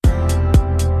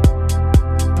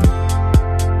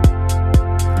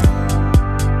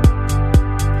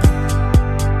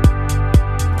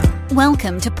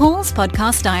Welcome to Paul's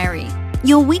Podcast Diary,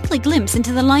 your weekly glimpse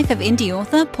into the life of indie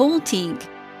author Paul Teague.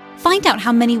 Find out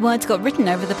how many words got written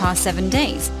over the past 7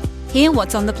 days, hear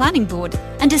what's on the planning board,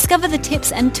 and discover the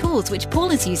tips and tools which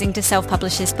Paul is using to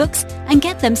self-publish his books and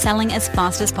get them selling as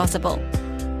fast as possible.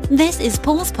 This is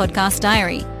Paul's Podcast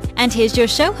Diary, and here's your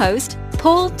show host,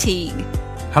 Paul Teague.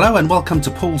 Hello and welcome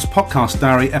to Paul's Podcast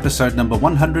Diary, episode number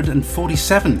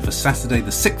 147 for Saturday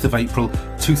the 6th of April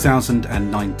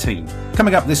 2019.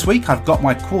 Coming up this week, I've got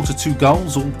my Q2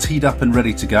 goals all teed up and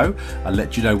ready to go. I'll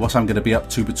let you know what I'm going to be up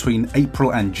to between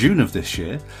April and June of this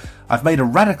year. I've made a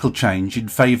radical change in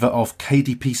favour of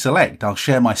KDP Select. I'll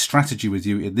share my strategy with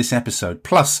you in this episode,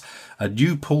 plus a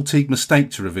new Paul Teague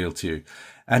mistake to reveal to you,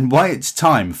 and why it's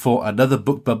time for another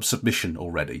BookBub submission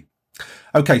already.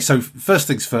 Okay, so first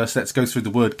things first, let's go through the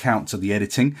word count and the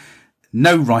editing.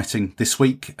 No writing this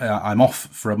week. I'm off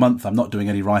for a month. I'm not doing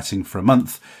any writing for a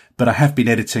month, but I have been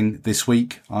editing this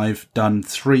week. I've done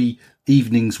 3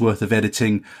 evenings worth of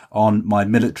editing on my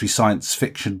military science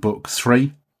fiction book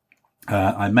 3.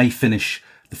 I may finish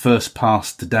the first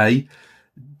pass today,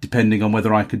 depending on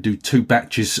whether I could do 2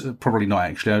 batches. Probably not,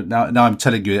 actually. Now I'm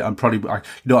telling you, you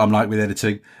know what I'm like with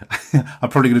editing. I'm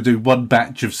probably going to do 1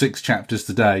 batch of 6 chapters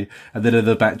today and then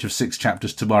another batch of 6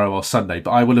 chapters tomorrow or Sunday.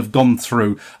 But I will have gone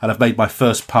through and I've made my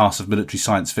first pass of military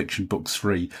science fiction book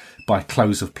 3 by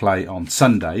close of play on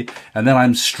Sunday. And then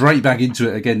I'm straight back into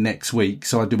it again next week.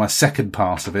 So I'll do my second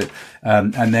pass of it.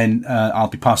 And then I'll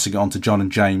be passing it on to John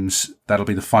and James. That'll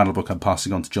be the final book I'm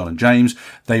passing on to John and James.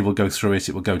 They will go through it.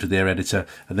 It will go to their editor.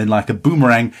 And then like a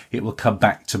boomerang, it will come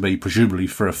back to me, presumably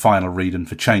for a final read and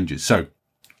for changes. So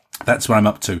that's where I'm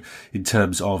up to in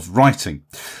terms of writing.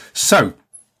 So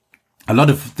a lot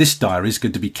of this diary is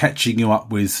going to be catching you up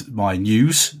with my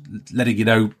news, letting you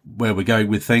know where we're going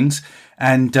with things.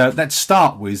 And let's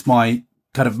start with my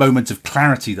kind of moment of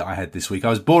clarity that I had this week. I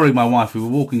was boring my wife. We were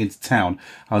walking into town.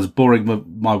 I was boring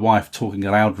my wife talking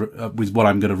aloud with what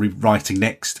I'm going to be writing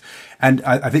next. And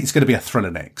I think it's going to be a thriller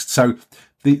next. So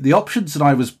the options that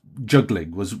I was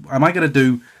juggling was, am I going to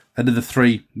do another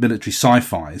 3 military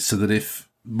sci-fis so that if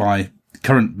my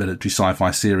current military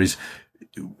sci-fi series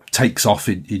takes off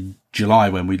in July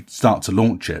when we start to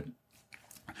launch it,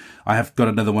 I have got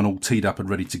another one all teed up and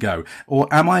ready to go? Or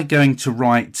am I going to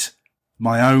write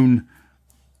my own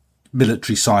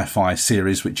military sci-fi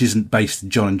series, which isn't based in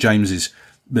John and James's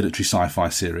military sci-fi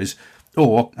series?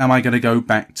 Or am I going to go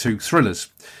back to thrillers?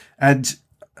 And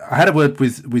I had a word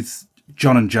with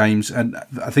John and James, and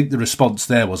I think the response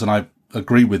there was, and I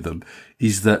agree with them,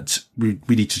 is that we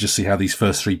need to just see how these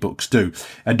first 3 books do.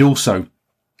 And also,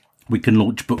 we can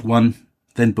launch book 1,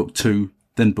 then book 2,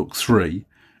 then book 3,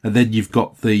 and then you've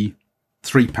got the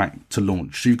 3-pack to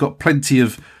launch. So you've got plenty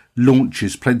of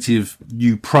launches, plenty of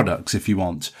new products, if you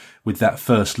want, with that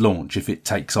first launch, if it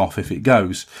takes off, if it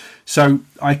goes. So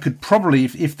I could probably,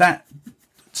 if that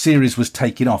series was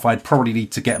taking off, I'd probably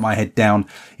need to get my head down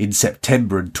in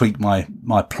September and tweak my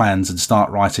plans and start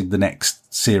writing the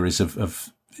next series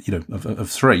of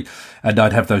 3. And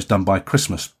I'd have those done by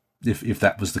Christmas, if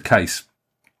that was the case.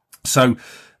 So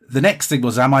the next thing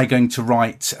was, am I going to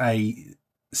write a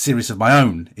series of my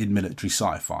own in military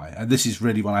sci-fi? And this is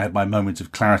really when I had my moment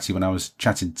of clarity when I was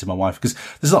chatting to my wife, because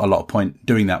there's not a lot of point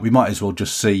doing that. We might as well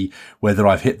just see whether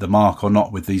I've hit the mark or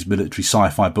not with these military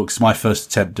sci-fi books. It's my first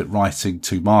attempt at writing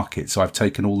to market. So I've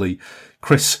taken all the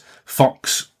Chris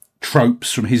Fox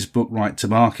tropes from his book Right to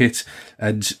Market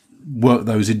and work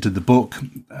those into the book,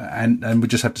 and we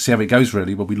just have to see how it goes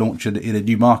really when we launch it in a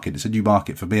new market. It's a new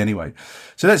market for me anyway.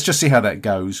 So let's just see how that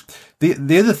goes.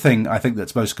 The other thing I think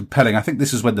that's most compelling, I think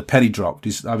this is when the penny dropped,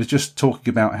 is I was just talking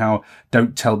about how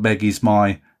Don't Tell Meg is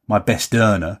my best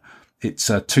earner. It's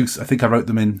I think I wrote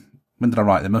them in, when did I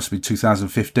write them? Must be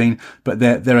 2015, but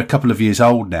they're a couple of years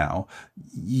old now,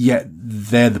 yet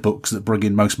they're the books that bring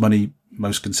in most money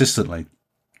most consistently.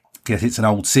 Yet it's an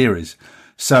old series.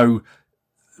 So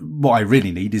what I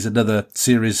really need is another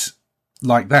series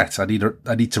like that. I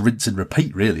need to rinse and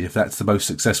repeat, really, if that's the most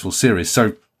successful series.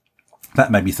 So that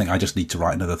made me think I just need to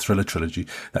write another thriller trilogy.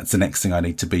 That's the next thing I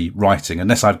need to be writing,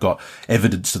 unless I've got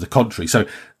evidence to the contrary. So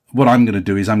what I'm going to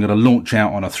do is I'm going to launch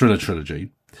out on a thriller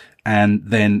trilogy, and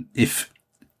then if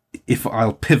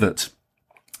I'll pivot,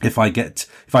 if I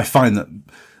find that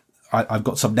I've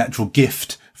got some natural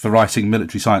gift for writing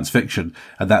military science fiction,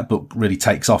 and that book really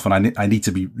takes off, and I need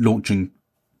to be launching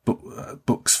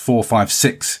books 4, 5,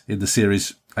 6 in the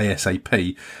series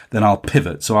ASAP, then I'll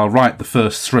pivot. So I'll write the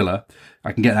first thriller.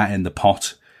 I can get that in the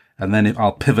pot, and then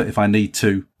I'll pivot if I need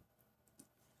to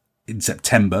in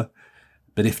September.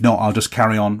 But if not, I'll just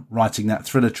carry on writing that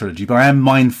thriller trilogy. But I am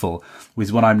mindful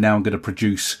with what I'm now going to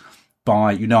produce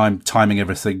by, I'm timing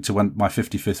everything to my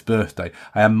 55th birthday.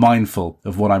 I am mindful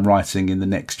of what I'm writing in the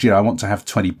next year. I want to have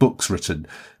 20 books written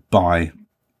by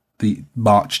the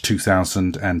March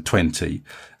 2020.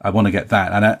 I want to get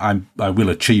that, and I will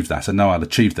achieve that. I know I'll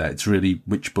achieve that. It's really,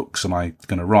 which books am I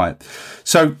going to write?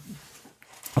 So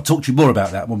I'll talk to you more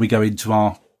about that when we go into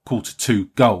our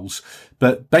Q2 goals.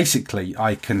 But basically,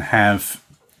 I can have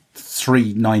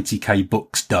 3 90k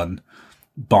books done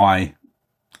by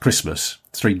Christmas,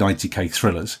 3 90k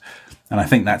thrillers. And I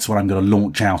think that's what I'm going to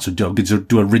launch out and do. I'm going to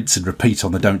do a rinse and repeat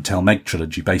on the Don't Tell Meg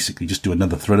trilogy, basically just do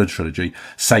another thriller trilogy,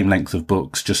 same length of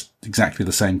books, just exactly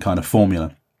the same kind of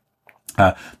formula.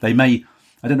 They may,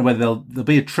 I don't know whether there'll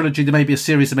be a trilogy, there may be a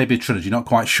series, there may be a trilogy, not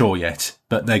quite sure yet,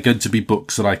 but they're going to be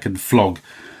books that I can flog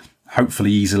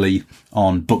hopefully easily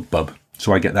on BookBub.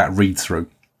 So I get that read through,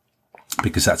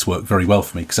 because that's worked very well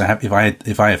for me. Because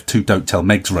if I have 2 Don't Tell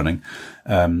Megs running,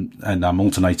 and I'm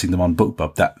alternating them on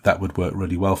BookBub, that would work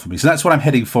really well for me. So that's what I'm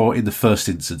heading for in the first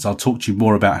instance. I'll talk to you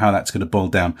more about how that's going to boil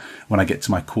down when I get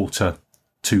to my Q2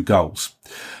 goals.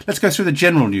 Let's go through the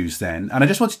general news then. And I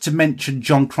just wanted to mention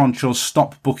John Cronshaw's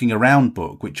Stop Booking Around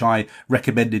book, which I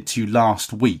recommended to you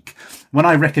last week. When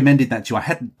I recommended that to you, I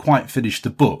hadn't quite finished the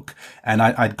book, and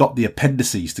I'd got the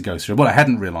appendices to go through. What I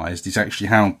hadn't realised is actually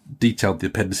how detailed the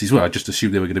appendices were. I just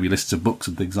assumed they were going to be lists of books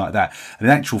and things like that. And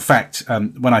in actual fact,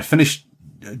 when I finished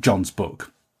John's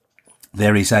book,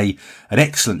 there is an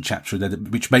excellent chapter there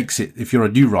which makes it, if you're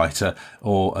a new writer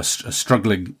or a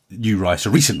struggling new writer,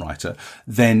 recent writer,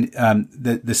 then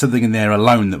there's something in there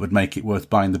alone that would make it worth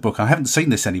buying the book. I haven't seen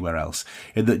this anywhere else,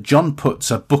 in that John puts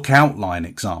a book outline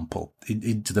example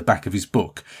into the back of his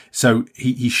book. So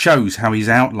he shows how he's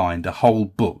outlined a whole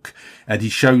book, and he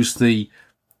shows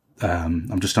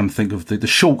I'm just trying to think of the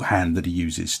shorthand that he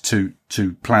uses to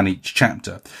plan each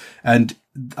chapter. And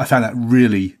I found that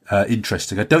really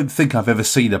interesting. I don't think I've ever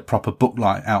seen a proper book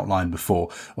outline before,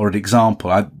 or an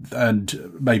example.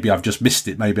 And maybe I've just missed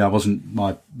it. Maybe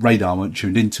my radar weren't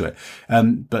tuned into it.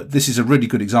 But this is a really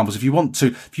good example. So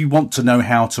if you want to know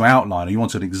how to outline, or you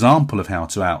want an example of how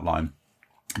to outline,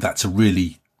 that's a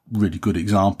really good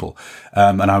example.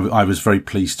 And I was very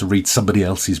pleased to read somebody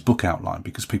else's book outline,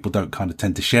 because people don't kind of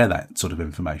tend to share that sort of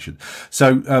information.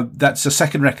 So that's a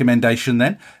second recommendation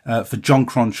then for John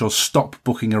Cronshaw's Stop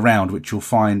Booking Around, which you'll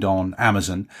find on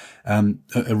Amazon.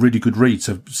 A really good read.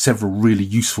 So several really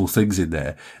useful things in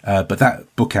there. But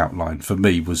that book outline for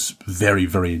me was very,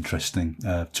 very interesting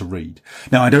to read.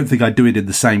 Now, I don't think I do it in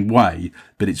the same way,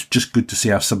 but it's just good to see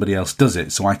how somebody else does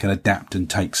it, so I can adapt and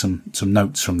take some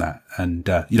notes from that, and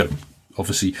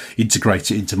obviously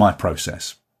integrate it into my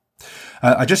process.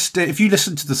 If you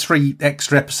listen to the 3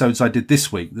 extra episodes I did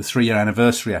this week, the 3-year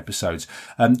anniversary episodes,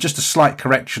 just a slight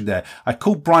correction there. I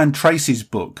called Brian Tracy's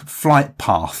book Flight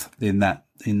Path in one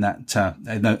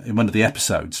of the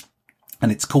episodes,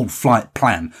 and it's called Flight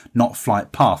Plan, not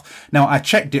Flight Path. Now, I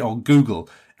checked it on Google,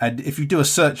 and if you do a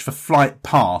search for Flight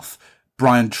Path,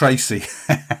 Brian Tracy,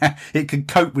 it can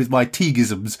cope with my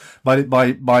Teagisms,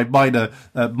 my minor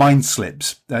mind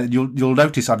slips. You'll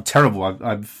notice I'm terrible.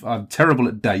 I'm terrible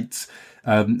at dates.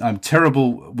 I'm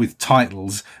terrible with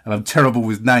titles, and I'm terrible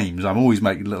with names. I'm always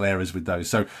making little errors with those.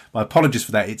 So my apologies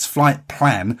for that. It's Flight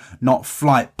Plan, not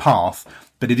Flight Path,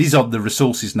 but it is on the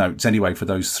resources notes anyway for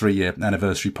those 3-year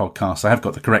anniversary podcasts. I have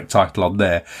got the correct title on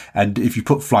there. And if you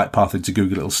put Flight Path into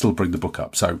Google, it'll still bring the book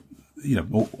up. So,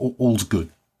 all's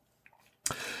good.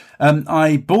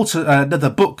 I bought another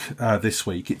book this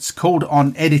week. It's called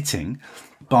On Editing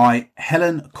by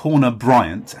Helen Corner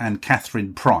Bryant and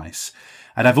Catherine Price.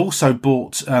 And I've also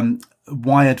bought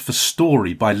Wired for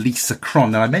Story by Lisa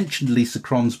Cron. Now, I mentioned Lisa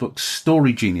Cron's book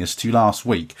Story Genius to you last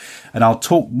week, and I'll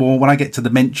talk more when I get to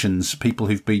the mentions, people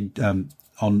who've been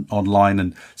online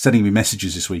and sending me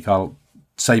messages this week. I'll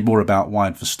say more about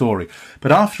Wired for Story.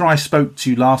 But after I spoke to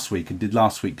you last week and did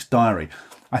last week's diary,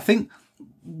 I think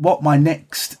what my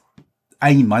next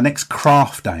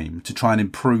craft aim to try and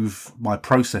improve my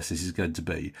processes is going to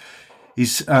be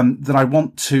is that I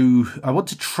want to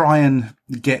try and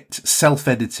get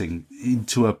self-editing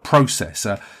into a process,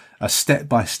 a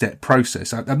step-by-step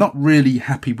process. I'm not really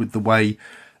happy with the way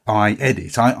I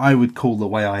edit. I would call the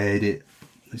way I edit,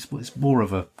 it's more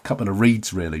of a couple of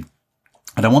reads really.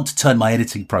 And I want to turn my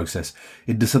editing process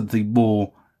into something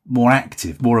more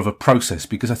active, more of a process,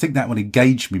 because I think that will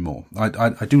engage me more.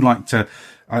 I do like to,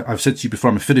 I've said to you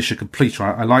before, I'm a finisher completer.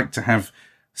 I like to have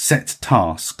set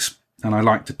tasks and I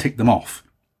like to tick them off.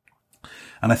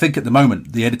 And I think at the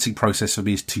moment, the editing process for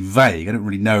me is too vague. I don't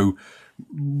really know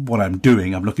what I'm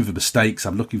doing. I'm looking for mistakes.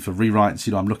 I'm looking for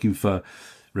rewrites. I'm looking for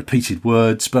repeated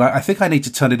words, but I think I need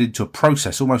to turn it into a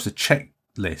process, almost a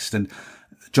checklist, and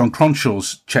John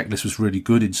Cronshaw's checklist was really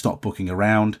good in Stop Booking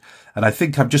Around. And I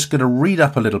think I'm just going to read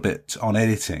up a little bit on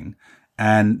editing.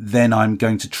 And then I'm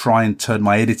going to try and turn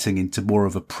my editing into more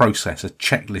of a process, a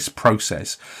checklist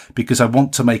process, because I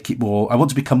want to make it more, I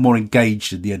want to become more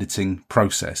engaged in the editing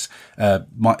process. And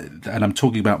I'm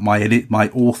talking about my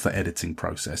author editing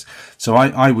process. So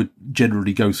I would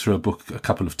generally go through a book a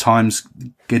couple of times,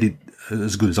 get it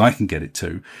as good as I can get it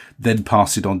to, then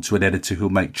pass it on to an editor who'll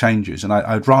make changes. And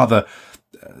I'd rather,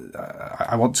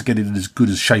 I want to get it in as good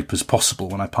a shape as possible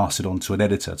when I pass it on to an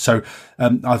editor. So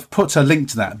I've put a link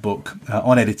to that book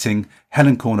on editing,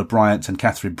 Helen Corner Bryant and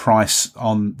Catherine Price,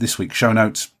 on this week's show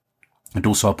notes. And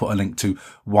also I'll put a link to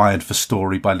Wired for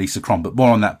Story by Lisa Cron, but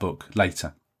more on that book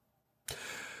later.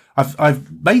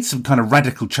 I've made some kind of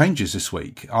radical changes this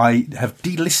week. I have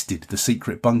delisted The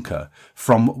Secret Bunker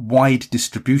from wide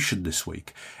distribution this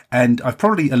week. And I've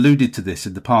probably alluded to this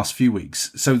in the past few weeks.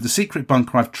 So The Secret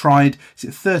Bunker, I've tried, is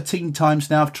it 13 times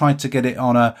now? I've tried to get it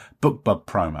on a BookBub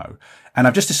promo. And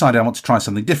I've just decided I want to try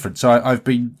something different. So I've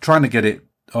been trying to get it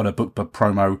on a BookBub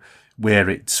promo where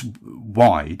it's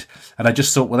wide. And I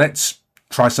just thought, well, let's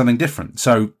try something different.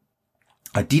 So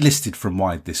I delisted from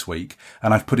wide this week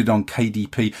and I've put it on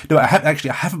KDP. No, I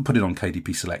haven't put it on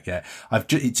KDP Select yet.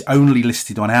 It's only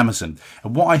listed on Amazon.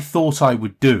 And what I thought I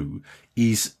would do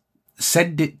is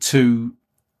send it to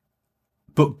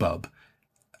BookBub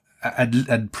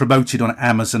and promote it on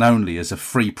Amazon only as a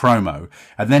free promo.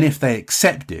 And then if they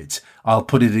accept it, I'll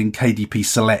put it in KDP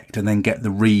Select and then get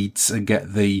the reads and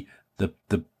get the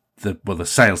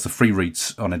sales, the free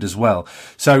reads on it as well.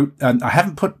 So, I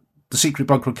haven't put The Secret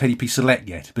Bunker on KDP Select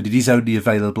yet, but it is only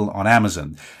available on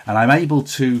Amazon. And I'm able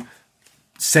to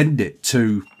send it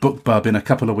to BookBub in a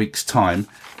couple of weeks' time.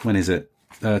 When is it?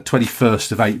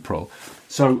 21st of April.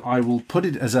 So I will put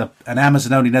it as an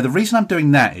Amazon only. Now, the reason I'm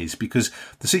doing that is because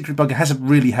The Secret Bunker hasn't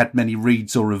really had many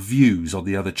reads or reviews on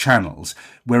the other channels,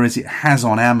 whereas it has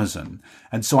on Amazon.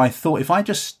 And so I thought if I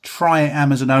just try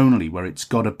Amazon only, where it's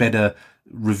got a better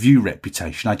review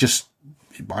reputation,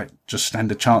 it might just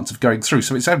stand a chance of going through.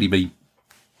 So it's only me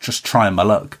just trying my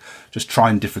luck, just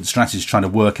trying different strategies, trying to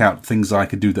work out things I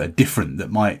can do that are different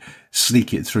that might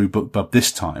sneak it through BookBub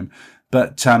this time.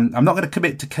 But I'm not going to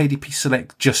commit to KDP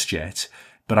Select just yet,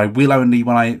 but I will only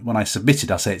when I submit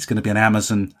it, I'll say it's going to be an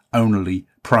Amazon only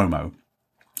promo.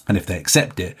 And if they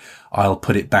accept it, I'll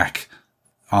put it back.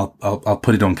 I'll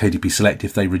put it on KDP Select.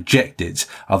 If they reject it,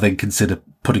 I'll then consider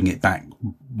putting it back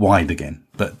wide again.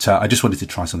 But I just wanted to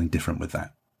try something different with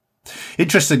that.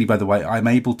 Interestingly, by the way, I'm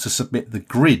able to submit the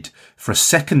grid for a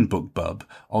second BookBub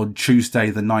on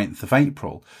Tuesday, the 9th of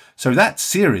April. So that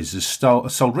series has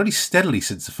sold really steadily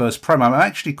since the first promo. I'm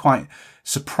actually quite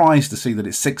surprised to see that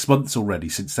it's 6 months already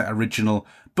since that original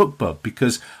BookBub,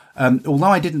 because although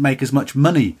I didn't make as much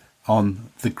money on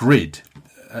the grid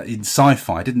in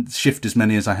sci-fi, I didn't shift as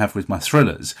many as I have with my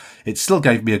thrillers, it still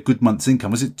gave me a good month's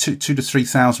income. Was it £2,000 to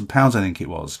 £3,000, I think it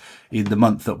was, in the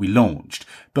month that we launched.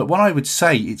 But what I would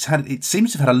say, it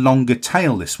seems to have had a longer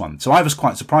tail, this one. So I was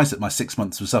quite surprised that my 6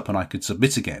 months was up and I could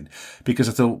submit again, because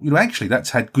I thought, actually that's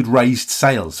had good raised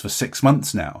sales for 6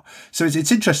 months now. So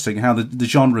it's interesting how the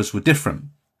genres were different.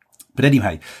 But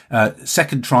anyway,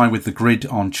 second try with the grid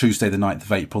on Tuesday, the 9th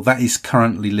of April. That is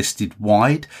currently listed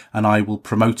wide, and I will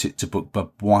promote it to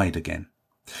BookBub wide again.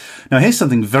 Now, here's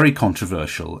something very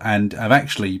controversial, and I've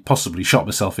actually possibly shot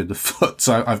myself in the foot.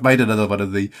 So I've made another one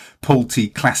of the Paul T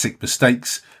classic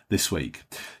mistakes this week.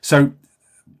 So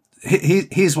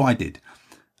here's what I did.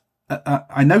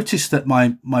 I noticed that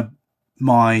my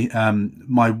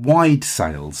wide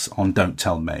sales on Don't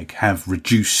Tell Meg have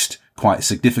reduced quite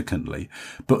significantly,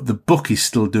 but the book is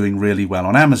still doing really well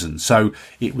on Amazon. So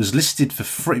it was listed for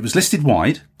free. It was listed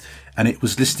wide and it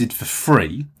was listed for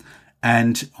free.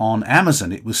 And on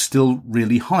Amazon, it was still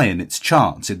really high in its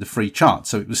charts, in the free charts.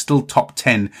 So it was still top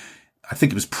 10. I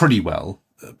think it was pretty well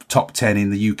top 10 in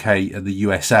the UK and the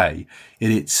USA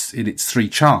in its three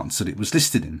charts that it was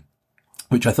listed in,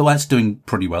 which I thought that's doing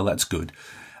pretty well. That's good.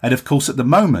 And of course, at the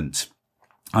moment,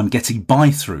 I'm getting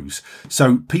buy-throughs.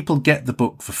 So people get the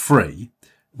book for free,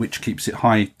 which keeps it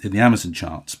high in the Amazon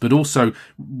charts. But also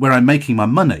where I'm making my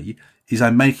money is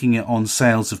I'm making it on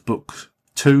sales of books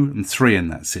 2 and 3 in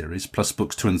that series, plus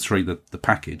books 2 and 3, the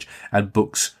package, and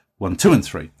books 1, 2 and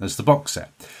 3 as the box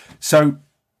set. So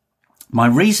my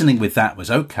reasoning with that was,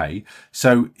 okay,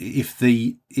 so if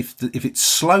it's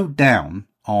slowed down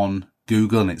on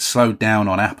Google and it's slowed down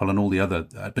on Apple and all the other,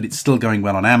 but it's still going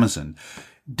well on Amazon,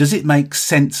 does it make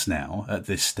sense now at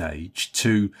this stage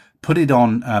to put it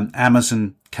on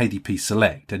Amazon KDP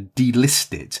Select and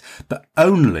delist it, but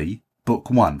only book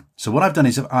one. So what I've done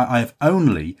is I've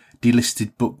only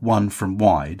delisted book one from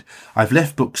wide. I've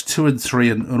left books 2 and 3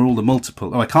 and all the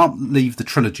multiple. I can't leave the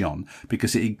trilogy on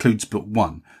because it includes book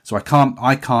one. So I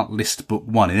can't list book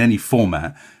one in any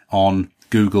format on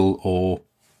Google or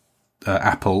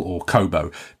Apple or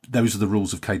Kobo. Those are the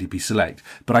rules of KDP Select.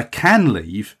 But I can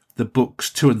leave the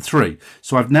books 2 and 3.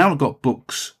 So I've now got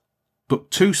book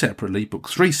 2 separately, book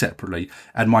 3 separately,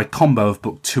 and my combo of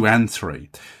book 2 and 3.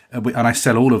 And I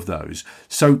sell all of those.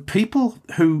 So people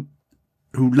who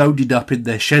loaded up in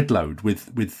their shed load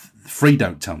with free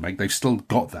Don't Tell Meg, they've still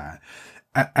got that.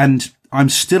 And I'm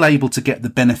still able to get the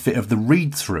benefit of the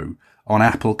read through on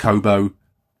Apple, Kobo,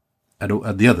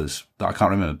 and the others that I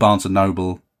can't remember, Barnes &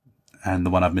 Noble, and the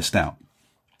one I've missed out.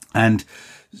 And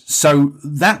so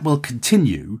that will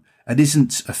continue and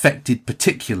isn't affected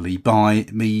particularly by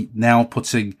me now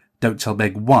putting Don't Tell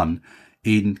Meg 1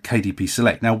 in KDP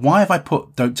Select. Now, why have I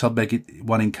put Don't Tell Meg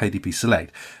 1 in KDP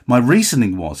Select? My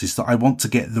reasoning is that I want to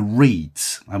get the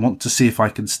reads. I want to see if I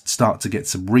can start to get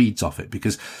some reads off it,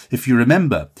 because if you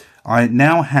remember, I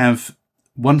now have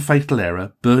One Fatal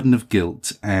Error, Burden of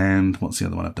Guilt, and what's the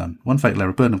other one I've done? One Fatal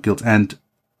Error, Burden of Guilt, and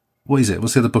what is it?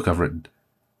 What's the other book I've written?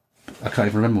 I can't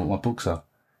even remember what my books are.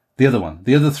 The other one,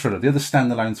 the other thriller, the other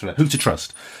standalone thriller, Who to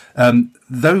Trust.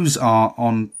 Those are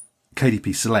on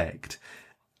KDP Select.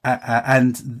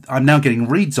 And I'm now getting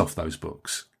reads off those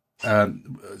books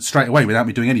straight away without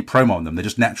me doing any promo on them. They're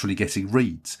just naturally getting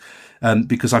reads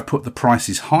because I've put the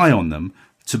prices high on them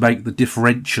to make the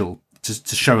differential,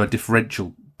 to show a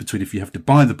differential between if you have to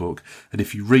buy the book and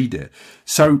if you read it.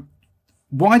 So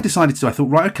what I decided to do, I thought,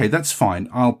 right, okay, that's fine.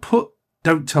 I'll put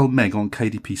Don't Tell Meg on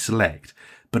KDP Select,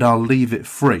 but I'll leave it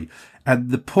free. And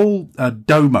the Paul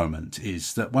Doe moment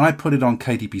is that when I put it on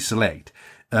KDP Select,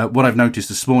 what I've noticed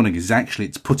this morning is actually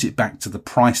it's put it back to the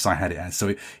price I had it at.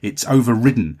 So it's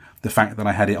overridden the fact that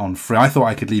I had it on free. I thought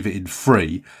I could leave it in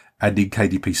free and in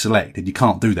KDP Select, and you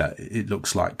can't do that, it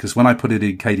looks like, because when I put it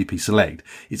in KDP Select,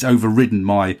 it's overridden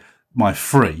my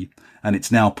free, and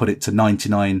it's now put it to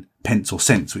 99 pence or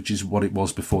cents, which is what it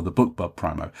was before the BookBub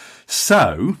promo.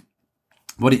 So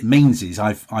what it means is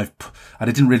I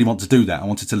didn't really want to do that. I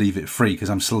wanted to leave it free because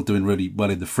I'm still doing really well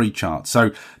in the free chart.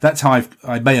 So that's how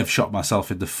I may have shot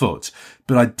myself in the foot,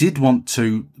 but I did want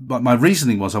to, but my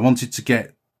reasoning was I wanted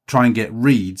to try and get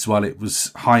reads while it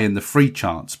was high in the free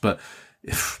charts. But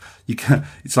if you can,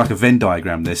 it's like a Venn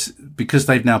diagram, this, because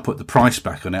they've now put the price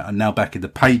back on it and now back in the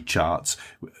paid charts,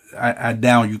 and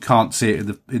now you can't see it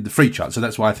in the free chart. So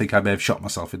that's why I think I may have shot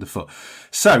myself in the foot.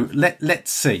 So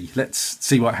let's see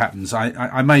what happens.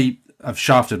 I may have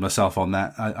shafted myself on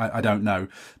that. I don't know,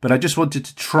 but I just wanted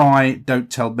to try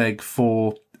Don't Tell Meg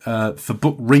for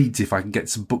book reads, if I can get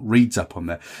some book reads up on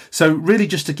there. So really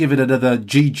just to give it another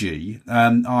GG,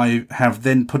 I have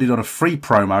then put it on a free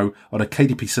promo, on a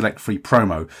KDP Select free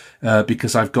promo,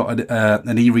 because I've got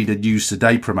an e-reader news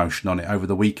today promotion on it over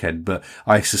the weekend, but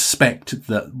I suspect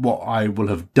that what I will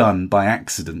have done by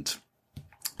accident,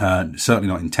 certainly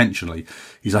not intentionally,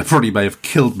 is I probably may have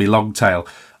killed me long tail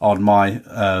on my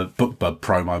BookBub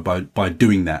promo by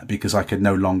doing that, because I can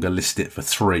no longer list it for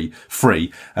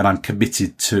free, and I'm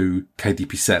committed to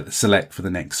KDP Select for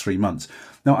the next 3 months.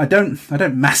 Now I don't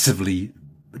massively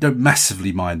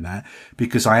mind that,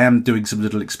 because I am doing some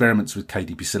little experiments with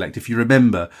KDP Select. If you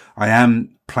remember, I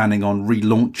am planning on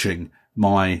relaunching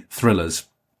my thrillers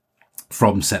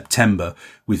from September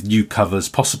with new covers,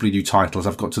 possibly new titles.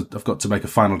 I've got to make a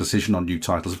final decision on new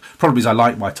titles. Probably because I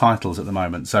like my titles at the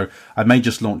moment, so I may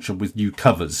just launch them with new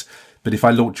covers. But if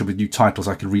I launch them with new titles,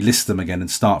 I can relist them again and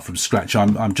start from scratch.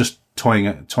 I'm just toying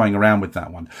around with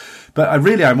that one. But I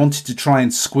wanted to try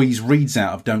and squeeze reads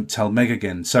out of Don't Tell Meg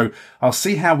again. So I'll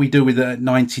see how we do with it at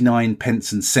 99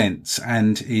 pence and cents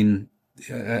and in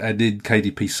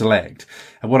KDP Select.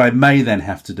 And what I may then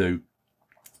have to do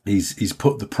is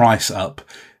put the price up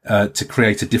to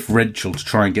create a differential to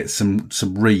try and get some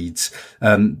reads.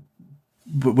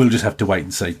 But we'll just have to wait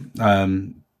and see.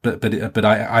 But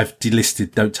I've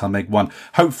delisted Don't Tell Meg 1.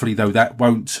 Hopefully though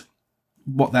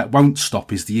what that won't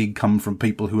stop is the income from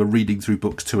people who are reading through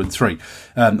books 2 and 3,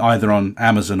 either on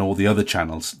Amazon or the other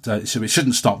channels. So it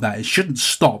shouldn't stop that. It shouldn't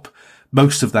stop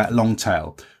most of that long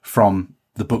tail from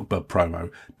the BookBub promo,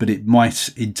 but it might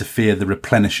interfere the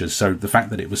replenishers. So the fact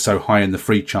that it was so high in the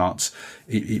free charts,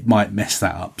 it might mess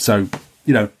that up. So,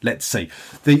 let's see.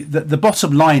 The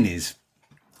bottom line is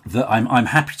that I'm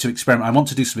happy to experiment. I want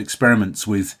to do some experiments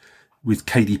with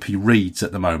KDP reads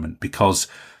at the moment, because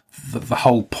the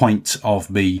whole point of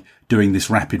me doing this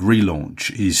rapid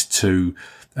relaunch is to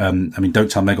I mean,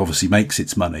 Don't Tell Meg obviously makes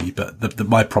its money, but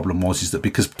my problem is that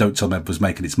because Don't Tell Meg was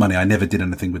making its money, I never did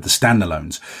anything with the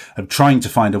standalones. I'm trying to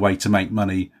find a way to make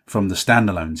money from the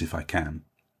standalones if I can.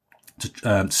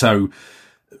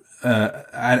 And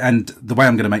the way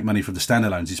I'm going to make money from the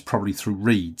standalones is probably through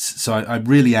reads. So I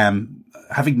really am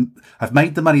I've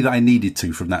made the money that I needed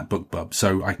to from that BookBub.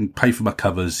 So I can pay for my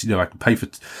covers, I can pay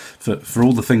for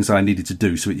all the things that I needed to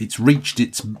do. So it's reached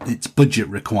its budget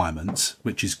requirements,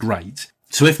 which is great.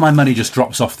 So if my money just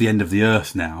drops off the end of the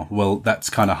earth now, well, that's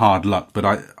kind of hard luck, but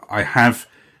I have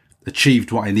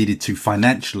achieved what I needed to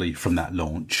financially from that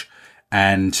launch.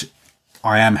 And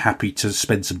I am happy to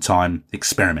spend some time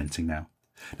experimenting now.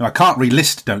 Now, I can't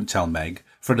relist Don't Tell Meg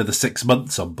for another 6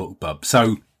 months on BookBub,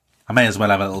 so I may as well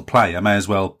have a little play. I may as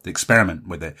well experiment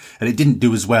with it. And it didn't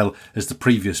do as well as the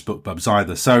previous BookBubs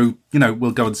either. So,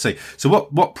 we'll go and see. So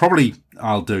what probably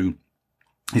I'll do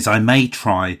is I may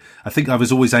try, I think I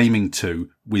was always aiming to,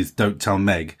 with Don't Tell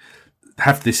Meg,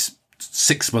 have this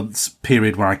 6 months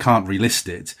period where I can't relist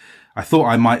it. I thought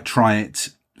I might try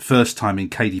it first time in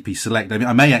KDP Select. I mean,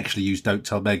 I may actually use Don't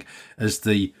Tell Meg as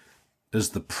the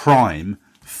prime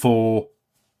for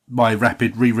my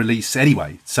rapid re-release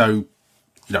anyway. So,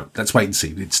 let's wait and see.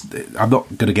 I'm not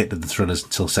going to get to the thrillers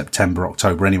until September,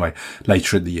 October anyway,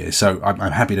 later in the year. So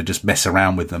I'm happy to just mess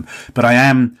around with them. But I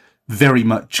am very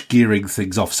much gearing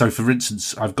things off. So for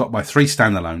instance, I've got my 3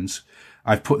 standalones.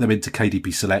 I've put them into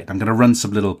KDP Select. I'm going to run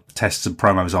some little tests and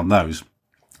promos on those.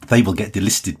 They will get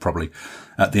delisted probably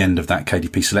at the end of that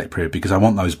KDP Select period because I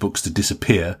want those books to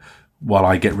disappear while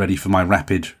I get ready for my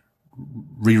rapid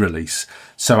re-release.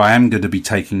 So I am going to be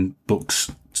taking books,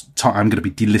 I'm going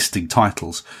to be delisting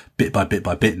titles bit by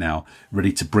bit now,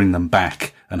 ready to bring them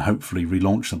back and hopefully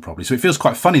relaunch them properly. So it feels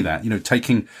quite funny that,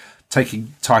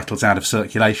 taking titles out of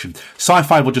circulation.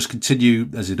 Sci-fi will just continue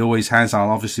as it always has.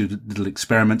 I'll obviously do little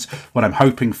experiments. What I'm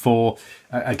hoping for,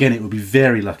 again, it would be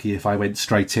very lucky if I went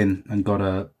straight in and got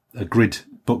a grid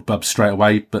BookBub straight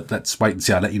away, but let's wait and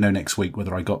see. I'll let you know next week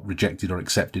whether I got rejected or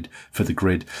accepted for the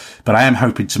grid. But I am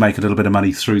hoping to make a little bit of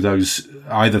money through those,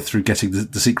 either through getting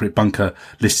the Secret Bunker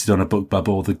listed on a BookBub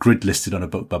or the grid listed on a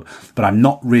BookBub. But I'm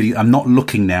not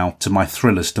looking now to my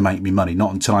thrillers to make me money,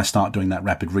 not until I start doing that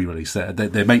rapid re-release.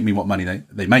 They make me what money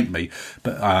they make me,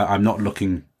 but I'm not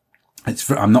looking,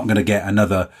 I'm not going to get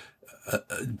another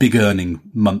big earning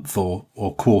month or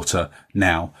quarter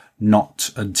now. Not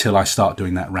until I start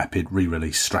doing that rapid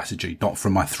re-release strategy, not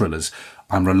from my thrillers.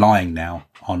 I'm relying now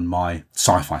on my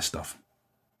sci-fi stuff.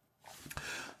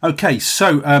 Okay,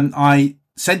 so I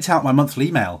sent out my monthly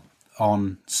email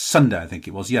on Sunday, I think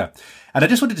it was, yeah. And I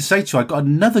just wanted to say to you, I got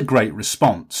another great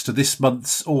response to this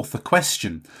month's author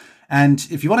question. And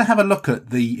if you want to have a look at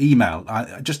the email,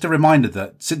 just a reminder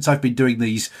that since I've been doing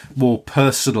these more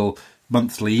personal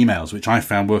monthly emails, which I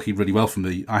found working really well for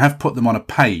me, I have put them on a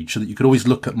page so that you could always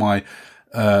look at my,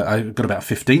 I've got about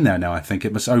 15 there now, I think.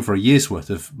 It was over a year's worth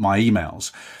of my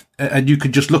emails. And you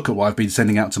can just look at what I've been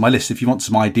sending out to my list. If you want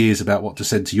some ideas about what to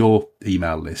send to your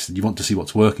email list and you want to see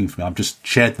what's working for me, I've just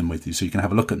shared them with you so you can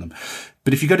have a look at them.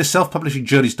 But if you go to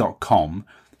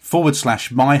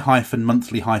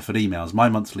selfpublishingjourneys.com/my-monthly-emails, my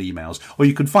monthly emails, or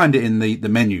you can find it in the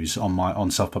menus on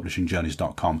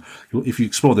selfpublishingjourneys.com. If you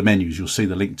explore the menus, you'll see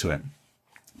the link to it.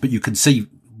 But you can see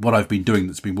what I've been doing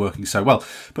that's been working so well.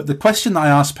 But the question that I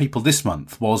asked people this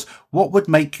month was, what would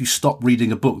make you stop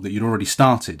reading a book that you'd already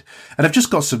started? And I've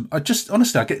just got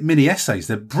honestly, I get mini essays.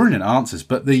 They're brilliant answers.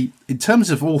 But in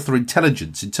terms of author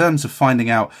intelligence, in terms of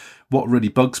finding out what really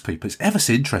bugs people, it's ever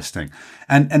so interesting.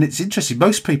 And it's interesting.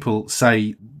 Most people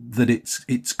say that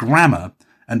it's grammar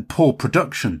and poor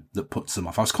production that puts them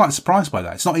off. I was quite surprised by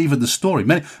that. It's not even the story.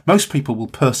 Most people will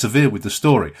persevere with the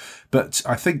story, but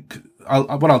I think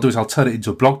what I'll do is I'll turn it into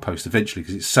a blog post eventually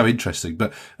because it's so interesting.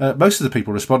 But most of the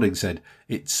people responding said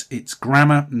it's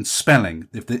grammar and spelling.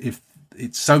 If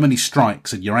it's so many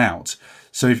strikes and you're out.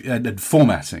 So and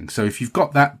formatting. So if you've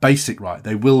got that basic right,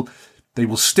 they will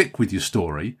stick with your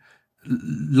story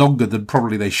longer than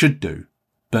probably they should do.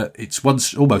 But it's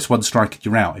almost one strike and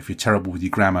you're out if you're terrible with your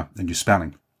grammar and your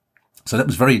spelling. So that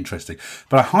was very interesting.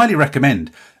 But I highly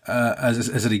recommend,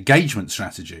 as an engagement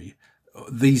strategy,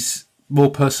 these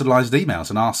more personalised emails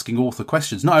and asking author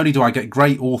questions. Not only do I get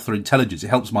great author intelligence, it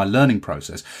helps my learning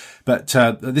process, but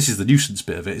this is the nuisance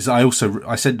bit of it, is I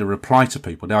send a reply to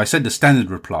people. Now I send a standard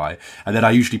reply and then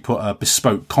I usually put a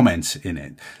bespoke comment in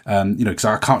it,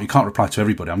 because you can't reply to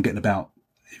everybody. I'm getting about,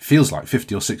 it feels like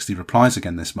 50 or 60 replies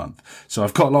again this month. So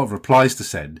I've got a lot of replies to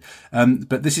send.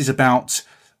 But this is about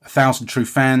 1,000 true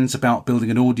fans, about building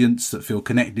an audience that feel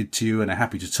connected to you and are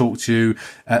happy to talk to you.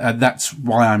 And that's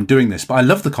why I'm doing this. But I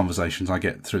love the conversations I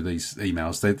get through these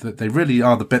emails. They really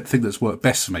are the thing that's worked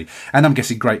best for me. And I'm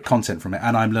getting great content from it.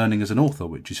 And I'm learning as an author,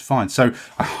 which is fine. So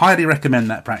I highly recommend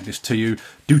that practice to you.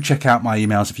 Do check out my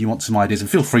emails if you want some ideas.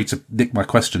 And feel free to nick my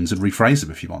questions and rephrase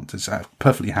them if you want. I'm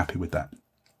perfectly happy with that.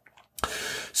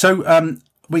 So,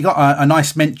 we got a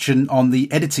nice mention on the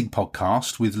editing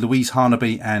podcast with Louise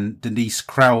Harnaby and Denise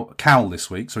Cowell this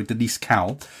week. Sorry, Denise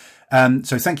Cowell.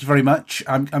 So thank you very much.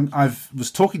 I was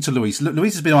talking to Louise.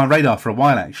 Louise has been on my radar for a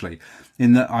while, actually,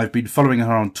 in that I've been following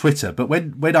her on Twitter. But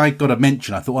when I got a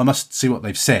mention, I thought, well, I must see what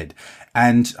they've said.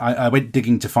 And I went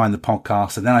digging to find the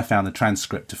podcast, and then I found the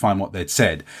transcript to find what they'd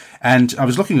said. And I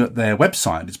was looking at their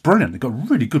website. It's brilliant. They've got a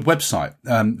really good website.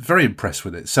 Very impressed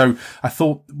with it. So I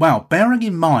thought, wow, bearing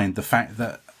in mind the fact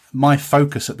that my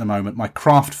focus at the moment, my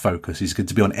craft focus, is going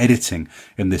to be on editing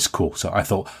in this course, I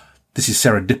thought, this is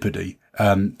serendipity.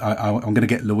 I'm going to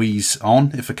get Louise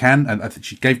on if I can. And I think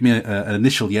she gave me an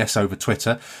initial yes over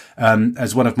Twitter,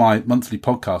 as one of my monthly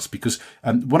podcasts, because,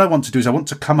 what I want to do is I want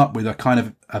to come up with a kind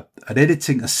of a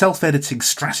self-editing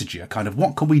strategy, a kind of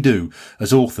what can we do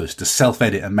as authors to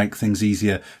self-edit and make things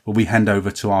easier when we hand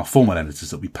over to our formal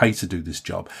editors that we pay to do this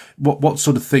job. What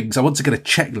sort of things? I want to get a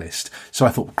checklist. So I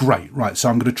thought, great, right. So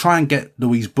I'm going to try and get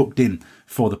Louise booked in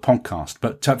for the podcast.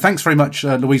 But thanks very much,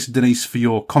 Louise and Denise, for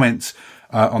your comments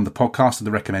on the podcast and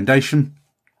the recommendation.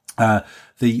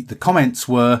 The comments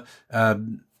were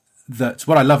that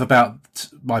what I love about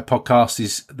my podcast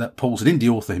is that Paul's an indie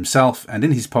author himself, and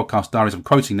in his podcast diaries, I'm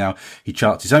quoting now, he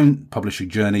charts his own publishing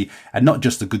journey, and not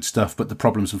just the good stuff, but the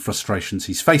problems and frustrations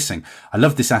he's facing. I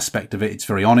love this aspect of it. It's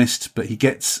very honest, but he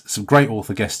gets some great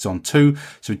author guests on too.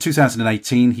 So in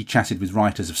 2018, he chatted with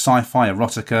writers of sci-fi,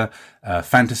 erotica,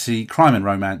 fantasy, crime and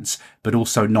romance, but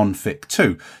also non-fic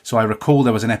too. So I recall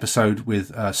there was an episode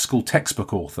with a school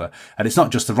textbook author, and it's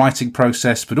not just the writing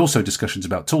process, but also discussions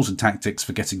about tools and tactics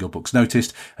for getting your books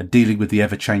noticed and dealing with the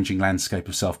ever-changing landscape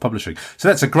of self-publishing. So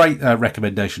that's a great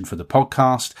recommendation for the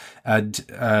podcast and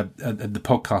the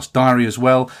podcast diary as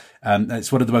well.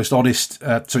 It's one of the most honest,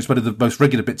 so it's one of the most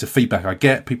regular bits of feedback I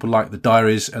get. People like the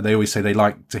diaries, and they always say they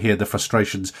like to hear the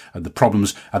frustrations and the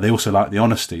problems, and they also like the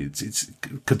honesty. It's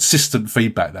consistent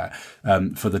feedback there,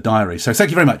 for the diary. So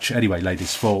thank you very much anyway,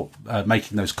 ladies, for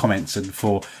making those comments and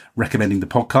for recommending the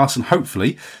podcast, and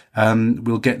hopefully,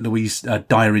 we'll get Louise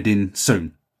diaried in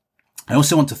soon. I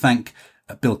also want to thank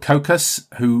Bill Kokas,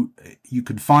 who you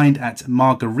can find at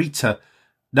Margarita.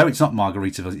 No, it's not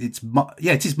Margaritaville. It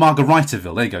is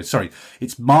Margaritaville. There you go. Sorry.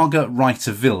 It's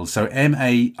Margaritaville. So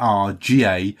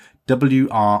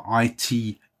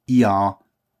MARGAWRITERVILLE.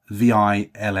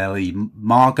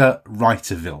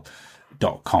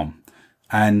 Margaritaville.com.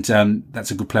 And,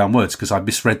 that's a good play on words because I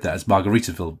misread that as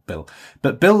Margaritaville, Bill.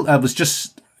 But Bill was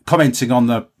just commenting on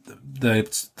the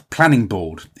planning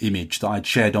board image that I'd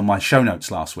shared on my show notes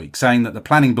last week, saying that the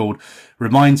planning board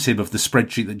reminds him of the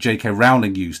spreadsheet that J.K.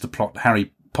 Rowling used to plot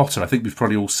Harry Potter. I think we've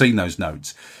probably all seen those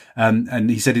notes. And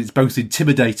he said it's both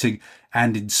intimidating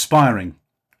and inspiring.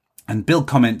 And Bill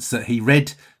comments that he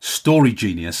read Story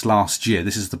Genius last year.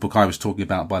 This is the book I was talking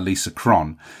about by Lisa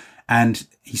Cron. And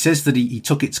he says that he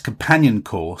took its companion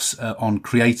course on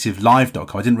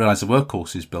creativelive.com. I didn't realize there were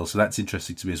courses, Bill, so that's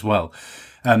interesting to me as well.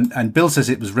 And Bill says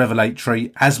it was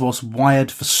revelatory, as was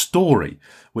Wired for Story,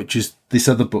 which is this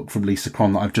other book from Lisa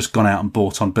Cron that I've just gone out and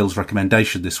bought on Bill's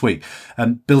recommendation this week.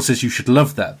 Bill says you should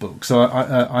love that book. So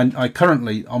I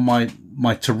currently, on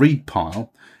my to-read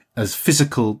pile, as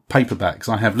physical paperbacks,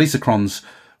 I have Lisa Cron's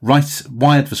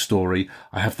Wired for Story.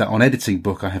 I have that on editing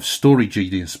book. I have Story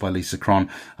Genius by Lisa Cron,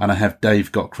 and I have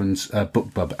Dave Gochran's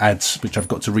BookBub Ads, which I've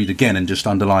got to read again and just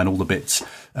underline all the bits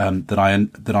that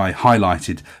I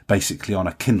highlighted basically on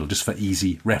a Kindle just for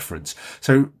easy reference.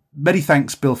 So many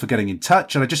thanks, Bill, for getting in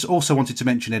touch. And I just also wanted to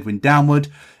mention Edwin Downward,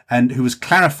 and who was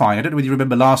clarifying. I don't know whether you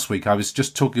remember last week, I was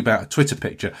just talking about a Twitter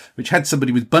picture which had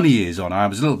somebody with bunny ears on. I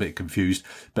was a little bit confused,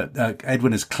 but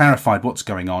Edwin has clarified what's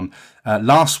going on.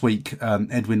 Last week,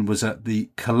 Edwin was at the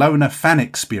Kelowna Fan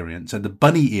Experience, and the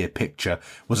bunny ear picture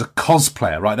was a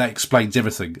cosplayer, right? That explains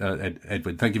everything,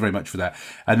 Edwin. Thank you very much for that.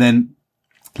 And then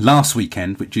last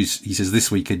weekend, which is, he says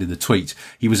this weekend in the tweet,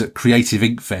 he was at Creative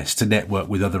Ink Fest to network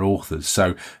with other authors.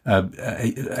 So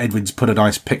Edwin's put a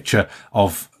nice picture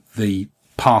of the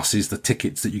passes, the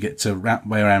tickets that you get to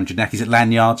wear around your neck. Is it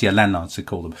lanyards? Yeah, lanyards they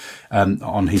call them,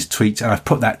 on his tweet. And I've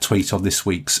put that tweet on this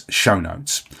week's show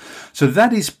notes. So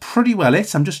that is pretty well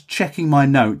it. I'm just checking my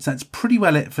notes. That's pretty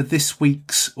well it for this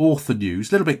week's author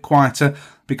news. A little bit quieter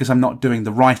because I'm not doing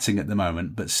the writing at the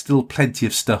moment, but still plenty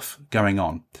of stuff going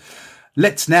on.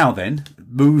 let's now then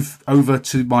move over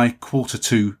to my quarter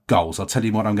 2 goals. I'll tell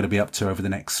you what I'm going to be up to over the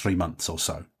next 3 months or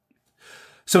so.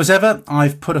 So as ever,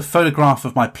 I've put a photograph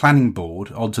of my planning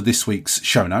board onto this week's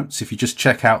show notes. If you just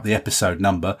check out the episode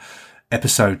number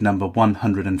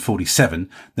 147,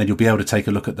 then you'll be able to take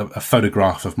a look at a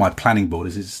photograph of my planning board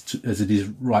as it is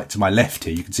right to my left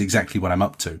here. You can see exactly what I'm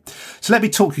up to. So let me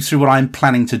talk you through what I'm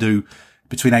planning to do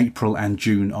between April and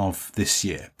June of this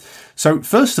year. So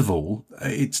first of all,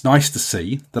 it's nice to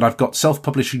see that I've got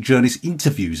Self-Publishing Journeys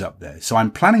interviews up there. So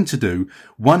I'm planning to do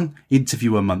 1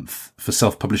 interview a month for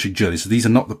Self-Publishing Journeys. So these are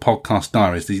not the podcast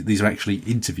diaries. These are actually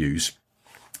interviews.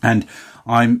 And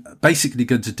I'm basically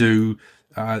going to do,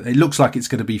 it looks like it's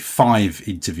going to be 5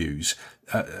 interviews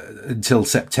until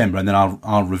September, and then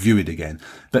I'll review it again.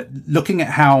 But looking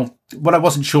at what I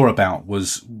wasn't sure about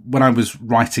was when I was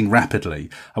writing rapidly,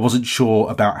 I wasn't sure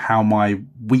about how my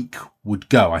week would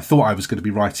go. I thought I was going to be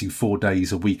writing 4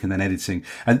 days a week and then editing,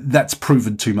 and that's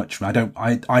proven too much for me.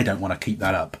 I don't want to keep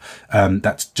that up.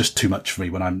 That's just too much for me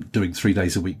when I'm doing 3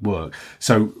 days a week work.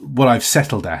 So what I've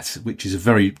settled at, which is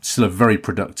still a very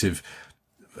productive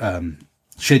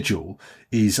schedule,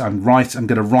 is I'm going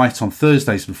to write on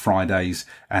Thursdays and Fridays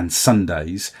and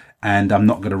Sundays, and I'm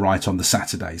not going to write on the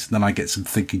Saturdays. Then I get some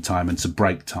thinking time and some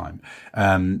break time.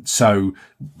 So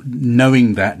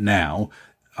knowing that now,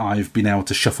 I've been able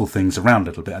to shuffle things around a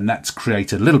little bit, and that's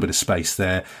created a little bit of space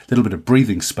there, a little bit of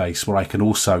breathing space where I can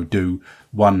also do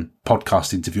 1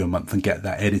 podcast interview a month and get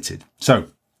that edited. So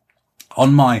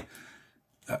on my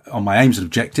aims and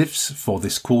objectives for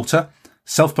this quarter,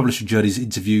 Self-Publishing Journeys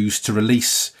interviews to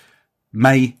release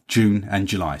May, June and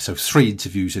July. So 3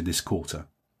 interviews in this quarter.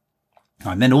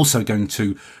 I'm then also going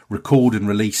to record and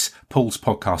release Paul's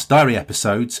Podcast Diary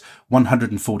episodes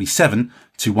 147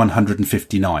 to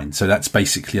 159. So that's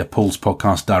basically a Paul's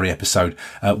Podcast Diary episode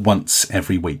once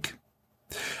every week.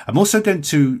 I'm also going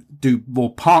to do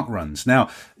more park runs. Now,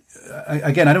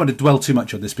 again, I don't want to dwell too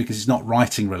much on this because it's not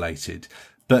writing related,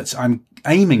 but I'm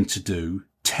aiming to do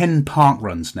 10 park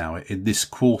runs now in this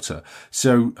quarter.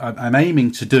 So I'm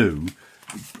aiming to do,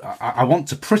 I want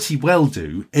to pretty well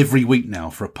do every week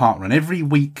now for a park run. Every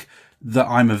week that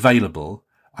I'm available,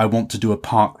 I want to do a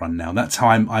park run now. That's how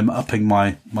I'm upping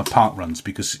my park runs,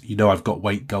 because, I've got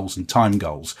weight goals and time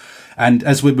goals. And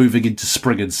as we're moving into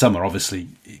spring and summer, obviously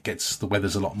the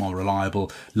weather's a lot more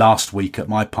reliable. Last week at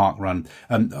my park run,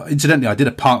 incidentally, I did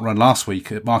a park run last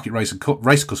week at Market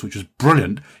Racecourse, which was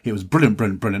brilliant. It was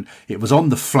brilliant. It was on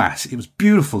the flat. It was a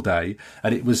beautiful day,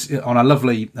 and it was on a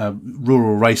lovely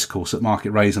rural racecourse at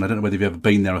Market Race. And I don't know whether you've ever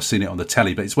been there or seen it on the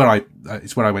telly, but it's where I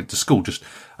went to school.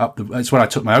 It's where I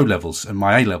took my O levels and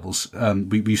my A levels.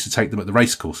 We used to take them at the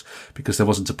racecourse because there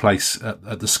wasn't a place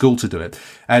at the school to do it.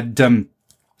 And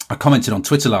I commented on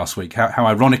Twitter last week how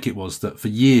ironic it was that for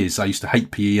years I used to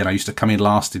hate PE, and I used to come in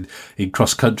last in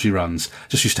cross-country runs.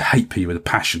 Just used to hate PE with a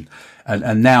passion.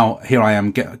 And now here I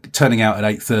am turning out at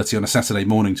 8:30 on a Saturday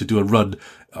morning to do a run,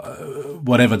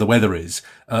 whatever the weather is,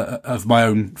 of my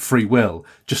own free will,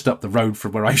 just up the road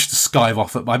from where I used to skive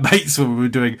off at my mates when we were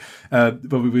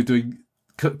doing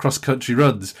cross-country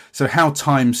runs. So how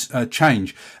times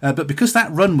change. But because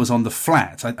that run was on the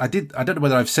flat, I don't know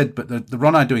whether I've said, but the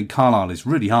run I do in Carlisle is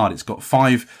really hard. It's got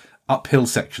 5 uphill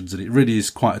sections, and it really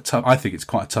is I think it's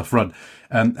quite a tough run.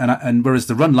 And whereas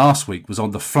the run last week was on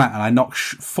the flat, and I knocked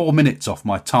 4 minutes off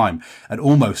my time and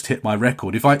almost hit my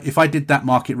record. If I did that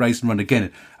Market Race and run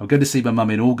again, I'm going to see my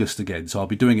mum in August again, so I'll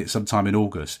be doing it sometime in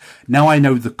August. Now I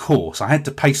know the course. I had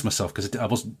to pace myself because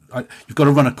you've got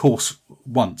to run a course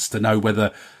once to know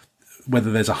whether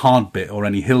there's a hard bit or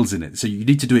any hills in it. So you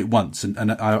need to do it once.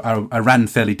 And I ran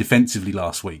fairly defensively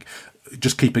last week,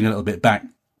 just keeping a little bit back.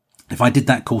 If I did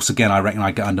that course again, I reckon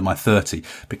I'd get under my 30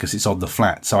 because it's on the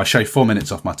flat. So I shaved 4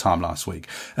 minutes off my time last week.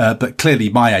 But clearly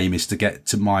my aim is to get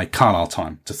to my Carlisle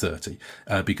time to 30,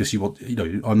 because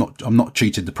I'm not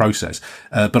cheating the process.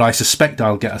 But I suspect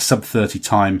I'll get a sub 30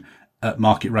 time at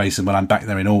Market Raisin when I'm back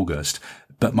there in August.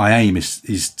 But my aim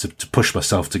is to push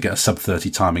myself to get a sub 30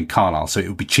 time in Carlisle. So it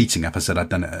would be cheating if I said I'd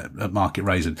done it at Market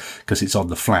Raisin because it's on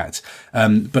the flat.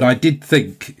 But I did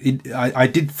think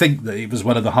that it was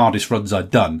one of the hardest runs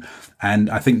I'd done. And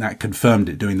I think that confirmed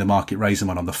it, doing the Market Raisin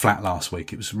one on the flat last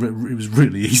week. It was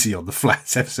really easy on the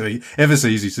flat. Ever so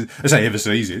easy. I say ever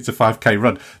so easy. It's a 5K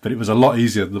run, but it was a lot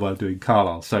easier than the one I'm doing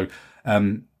Carlisle. So,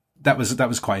 that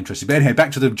was quite interesting. But anyway,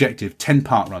 back to the objective, 10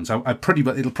 park runs.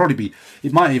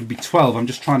 It might even be 12. I'm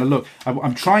just trying to look.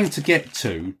 I'm trying to get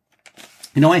to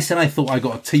I said I thought I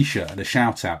got a T-shirt and a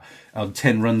shout out on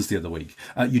 10 runs the other week.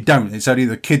 You don't. It's only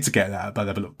the kids get that by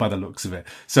the looks of it.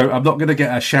 So I'm not going to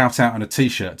get a shout out and a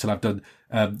T-shirt till I've done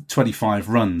 25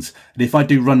 runs. And if I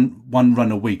do one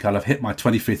run a week, I'll have hit my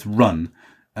 25th run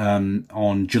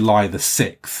on July the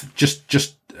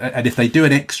 6th. And if they do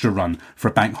an extra run for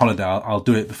a bank holiday, I'll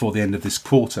do it before the end of this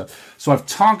quarter. So I've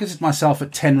targeted myself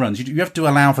at 10 runs. You have to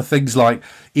allow for things like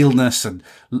illness and,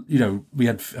 we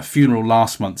had a funeral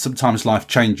last month. Sometimes life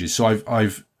changes. So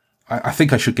I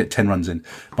think I should get 10 runs in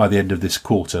by the end of this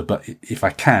quarter. But if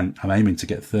I can, I'm aiming to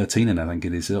get 13 in, I think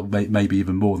it is, maybe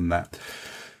even more than that.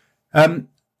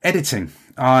 Editing.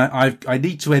 I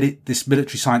need to edit this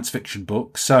military science fiction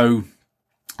book. So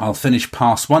I'll finish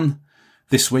pass 1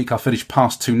 this week, I'll finish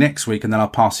pass 2 next week, and then I'll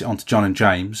pass it on to John and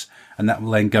James, and that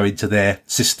will then go into their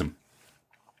system.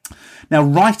 Now,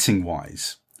 writing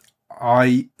wise,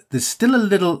 there's still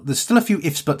a few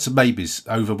ifs, buts and maybes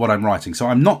over what I'm writing. So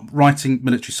I'm not writing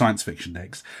military science fiction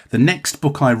next. The next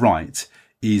book I write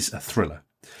is a thriller,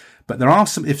 but there are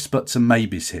some ifs, buts and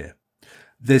maybes here.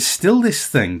 There's still this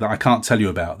thing that I can't tell you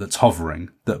about that's hovering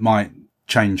that might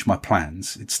change my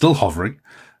plans. It's still hovering,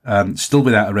 still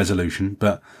without a resolution,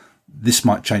 but this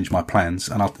might change my plans,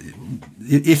 and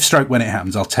when it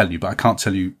happens, I'll tell you, but I can't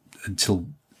tell you until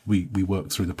we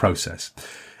work through the process.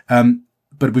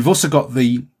 But we've also got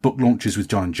the book launches with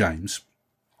John and James.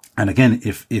 And again,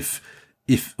 if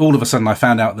all of a sudden I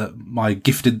found out that my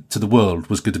gifted to the world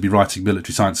was going to be writing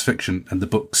military science fiction and the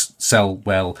books sell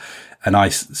well, and I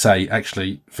say,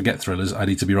 actually, forget thrillers, I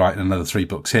need to be writing another 3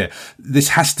 books here. This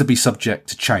has to be subject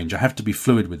to change. I have to be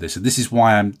fluid with this. And this is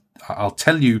why I'll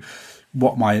tell you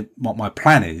what my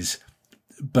plan is,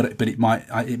 but it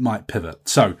might pivot.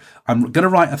 So I'm going to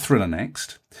write a thriller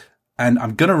next, and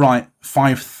I'm going to write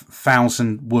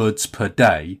 5,000 words per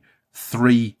day,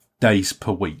 3 days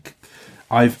per week.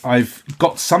 I've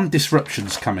got some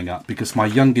disruptions coming up because my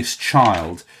youngest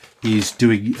child is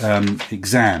doing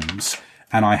exams,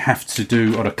 and I have to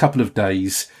do on a couple of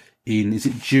days is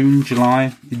it June,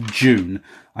 July? In June,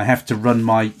 I have to run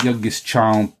my youngest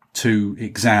child to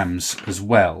exams as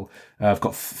well. I've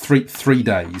got three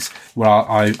days where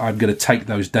I'm going to take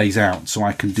those days out so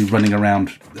I can do running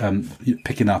around,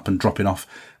 picking up and dropping off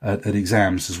at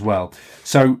exams as well.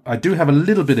 So I do have a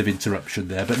little bit of interruption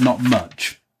there, but not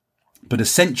much. But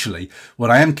essentially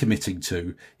what I am committing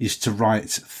to is to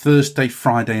write Thursday,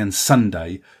 Friday and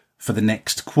Sunday for the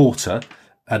next quarter,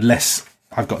 unless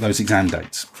I've got those exam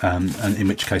dates, and in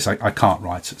which case I can't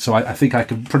write. So I think I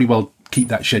can pretty well keep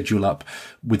that schedule up,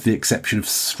 with the exception of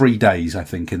 3 days, I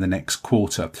think, in the next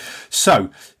quarter. So,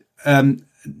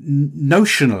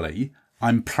 notionally,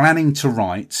 I'm planning to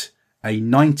write a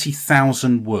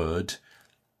 90,000 word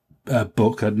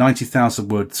book, a 90,000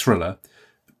 word thriller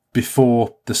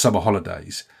before the summer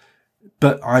holidays.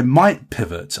 But I might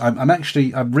pivot.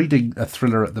 I'm reading a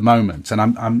thriller at the moment, and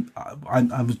I'm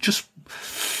just,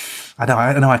 I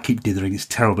know I keep dithering. It's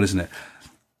terrible, isn't it?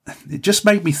 It just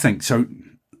made me think. So,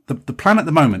 the plan at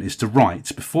the moment is to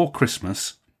write before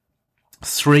Christmas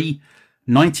 3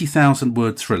 90,000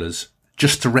 word thrillers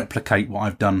just to replicate what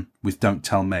I've done with Don't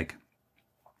Tell Meg.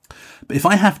 But if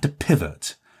I have to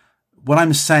pivot, what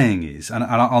I'm saying is, and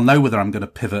I'll know whether I'm going to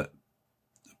pivot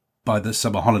by the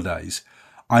summer holidays,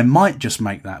 I might just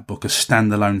make that book a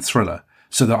standalone thriller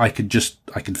so that I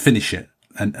can finish it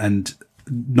and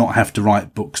not have to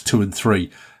write books 2 and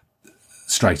 3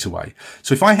 straight away.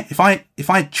 So if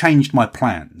I changed my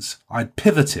plans, I'd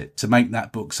pivot it to make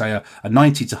that book, say, a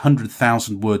 90 to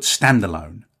 100,000 word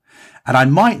standalone. And I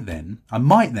might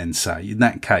then say, in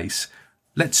that case,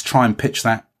 let's try and pitch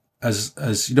that as I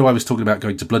was talking about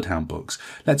going to Bloodhound Books.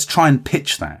 Let's try and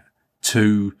pitch that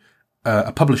to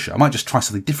a publisher. I might just try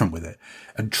something different with it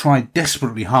and try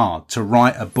desperately hard to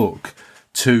write a book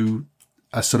to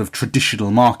a sort of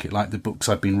traditional market, like the books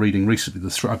I've been reading recently.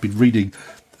 I've been reading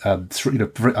I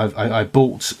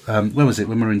bought, where was it,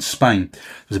 when we were in Spain?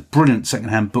 There's a brilliant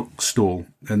second-hand bookstore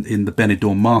in the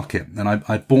Benidorm market, and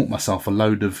I bought myself a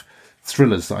load of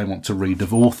thrillers that I want to read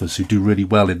of authors who do really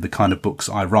well in the kind of books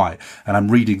I write, and I'm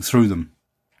reading through them.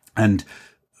 And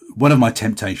one of my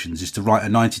temptations is to write a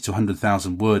 90 to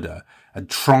 100,000 worder and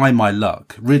try my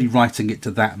luck, really writing it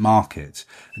to that market,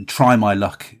 and try my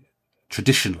luck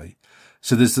traditionally.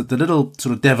 So there's the little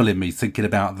sort of devil in me thinking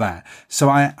about that. So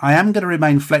I am going to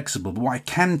remain flexible, but what I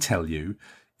can tell you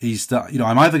is that,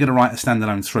 I'm either going to write a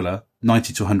standalone thriller,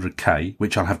 90 to 100k,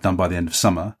 which I'll have done by the end of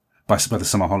summer, by the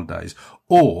summer holidays,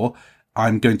 or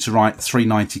I'm going to write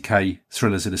 390k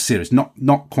thrillers in a series.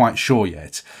 Not quite sure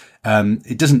yet.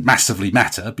 It doesn't massively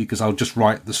matter because I'll just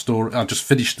write the story. I'll just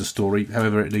finish the story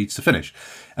however it needs to finish.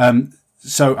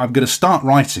 So I'm going to start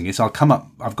writing it. I've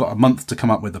got a month to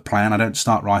come up with a plan. I don't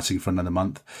start writing for another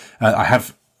month. I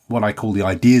have what I call the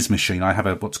ideas machine. I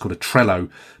have what's called a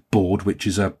Trello board, which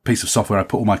is a piece of software. I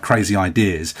put all my crazy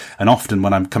ideas. And often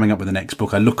when I'm coming up with the next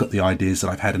book, I look at the ideas that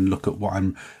I've had and look at what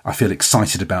I feel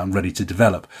excited about and ready to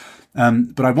develop.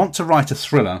 But I want to write a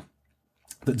thriller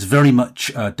that's very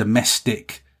much a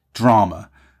domestic drama,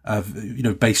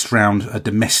 based around a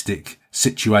domestic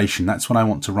situation. That's what I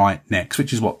want to write next,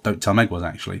 which is what Don't Tell Meg was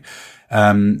actually.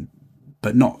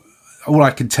 But not all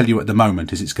I can tell you at the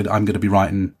moment is I'm going to be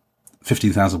writing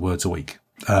 15,000 words a week,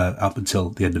 up until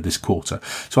the end of this quarter.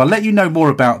 So I'll let you know more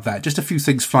about that. Just a few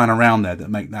things flying around there that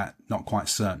make that not quite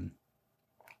certain.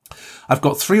 I've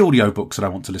got 3 audiobooks that I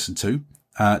want to listen to.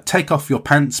 Take Off Your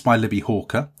Pants by Libby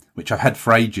Hawker, which I've had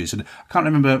for ages. And I can't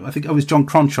remember, I think it was John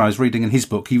Cronshaw I was reading in his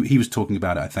book. He was talking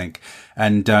about it, I think.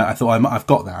 And I thought, I've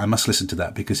got that. I must listen to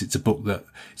that because it's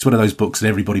it's one of those books that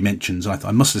everybody mentions. I thought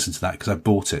I must listen to that because I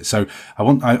bought it. So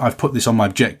I've put this on my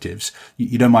objectives.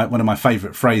 One of my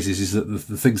favourite phrases is that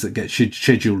the things that get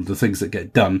scheduled, the things that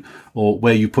get done, or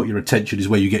where you put your attention is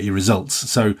where you get your results.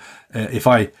 So if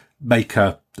I make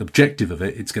a objective of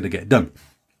it, it's going to get done.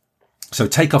 So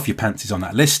Take Off Your Pants is on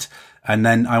that list. And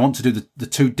then I want to do the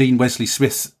 2 Dean Wesley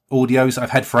Smith audios I've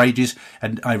had for ages.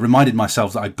 And I reminded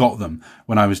myself that I got them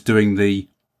when I was doing the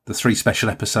 3 special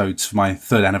episodes for my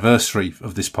 3rd anniversary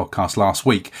of this podcast last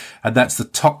week. And that's the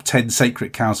top 10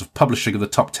 sacred cows of publishing, or the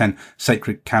top 10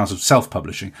 sacred cows of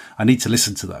self-publishing. I need to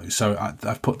listen to those. So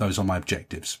I've put those on my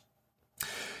objectives.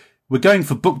 We're going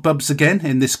for BookBubs again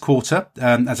in this quarter.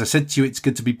 As I said to you, it's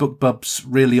good to be BookBubs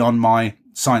really on my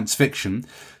science fiction.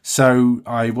 So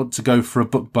I want to go for a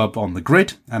BookBub on The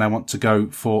Grid, and I want to go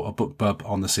for a BookBub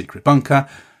on The Secret Bunker.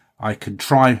 I can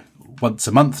try once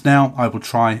a month now. I will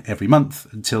try every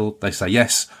month until they say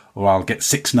yes, or I'll get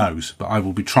 6 no's. But I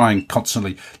will be trying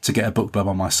constantly to get a BookBub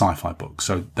on my sci-fi book.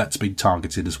 So that's been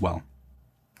targeted as well.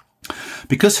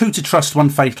 Because Who to Trust, One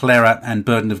Fatal Error and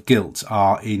Burden of Guilt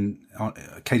are in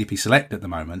KDP Select at the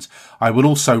moment, I will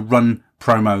also run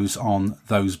promos on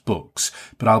those books,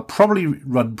 but I'll probably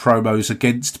run promos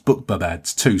against BookBub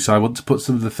ads too. So I want to put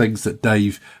some of the things that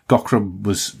Dave Gockram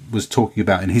was talking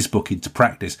about in his book into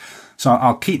practice. So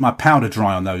I'll keep my powder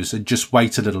dry on those and just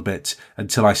wait a little bit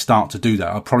until I start to do that.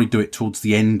 I'll probably do it towards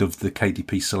the end of the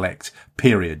KDP Select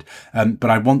period.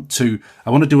 But I want to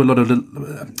do a lot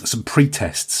of some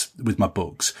pre-tests with my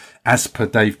books as per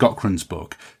Dave Gockram's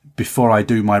book before I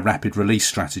do my rapid release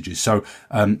strategies. So,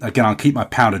 again, I'll keep my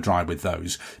powder dry with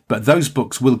those, but those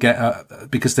books will get,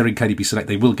 because they're in KDP Select,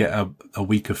 they will get a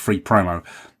week of free promo.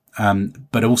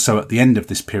 But also at the end of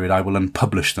this period, I will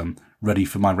unpublish them ready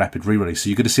for my rapid re-release. So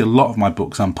you're going to see a lot of my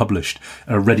books unpublished,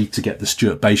 ready to get the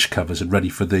Stuart Bache covers and ready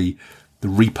for the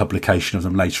republication of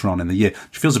them later on in the year,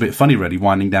 which feels a bit funny, really,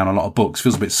 winding down a lot of books.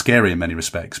 Feels a bit scary in many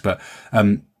respects, but,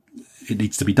 it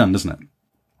needs to be done, doesn't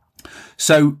it?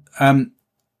 So,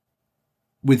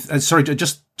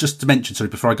 just to mention,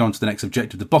 before I go on to the next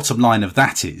objective, the bottom line of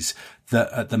that is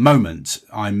that at the moment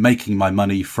I'm making my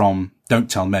money from Don't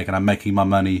Tell Meg and I'm making my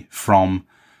money from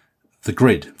The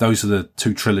Grid. Those are the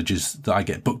 2 trilogies that I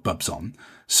get BookBubs on.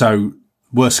 So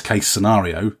worst case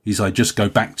scenario is I just go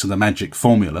back to the magic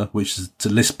formula, which is to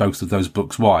list both of those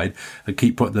books wide and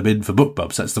keep putting them in for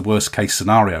BookBubs. That's the worst case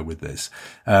scenario with this.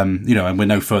 And we're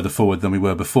no further forward than we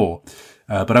were before.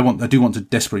 But I do want to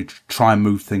desperately try and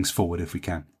move things forward if we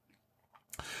can.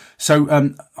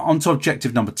 So, on to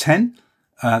objective number 10.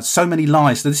 So Many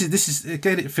Lies. Now, this is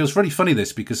again, it feels really funny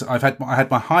because I had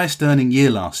my highest earning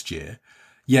year last year,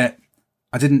 yet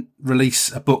I didn't release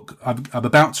a book. I'm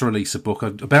about to release a book.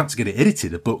 I'm about to get it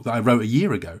edited, a book that I wrote a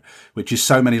year ago, which is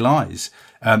So Many Lies.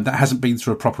 That hasn't been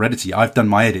through a proper edit yet. I've done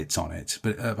my edits on it,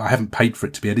 but I haven't paid for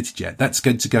it to be edited yet. That's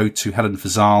going to go to Helen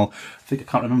Fazal. I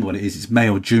can't remember what it is. It's May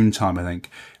or June time, I think.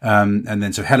 And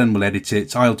then so Helen will edit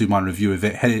it. I'll do my review of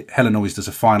it. Helen always does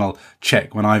a final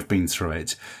check when I've been through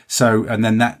it. So, and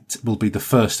then that will be the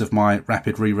first of my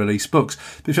rapid re-release books.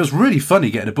 But it feels really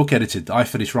funny getting a book edited that I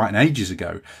finished writing ages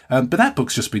ago. But that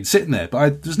book's just been sitting there.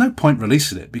 But there's no point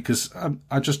releasing it because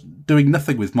I'm just doing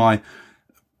nothing with my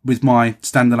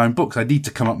standalone books. I need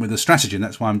to come up with a strategy, and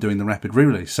that's why I'm doing the rapid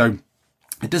re-release. So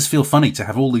it does feel funny to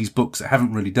have all these books that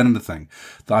haven't really done anything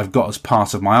that I've got as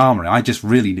part of my armoury. I just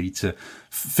really need to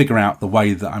figure out the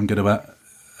way that I'm going to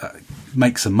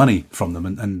make some money from them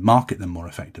and market them more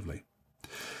effectively.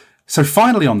 So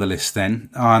finally on the list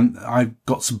then, I've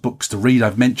got some books to read.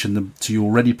 I've mentioned them to you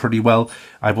already pretty well.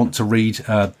 I want to read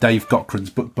Dave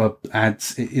Gockram's BookBub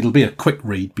ads. It'll be a quick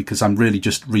read because I'm really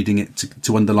just reading it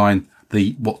to underline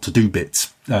the what to do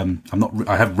bits. I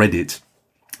have read it,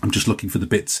 I'm just looking for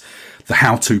the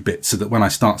how-to bits, so that when I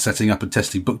start setting up and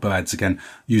testing BookBub ads again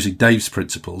using Dave's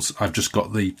principles, I've just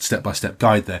got the step-by-step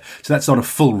guide there. So that's not a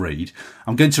full read.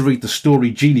 I'm going to read the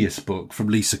Story Genius book from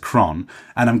Lisa Cron,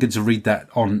 and I'm going to read that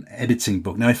on editing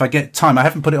book. Now, if I get time, I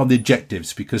haven't put it on the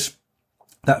objectives because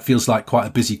that feels like quite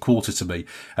a busy quarter to me.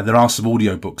 And there are some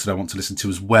audiobooks that I want to listen to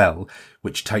as well,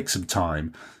 which take some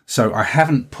time. So I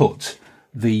haven't put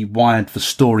the Wired for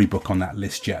Storybook on that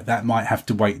list yet. That might have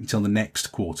to wait until the next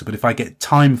quarter, but if I get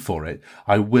time for it,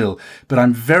 I will. But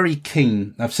I'm very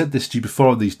keen. I've said this to you before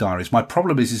on these diaries. My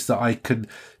problem is that I can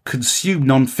consume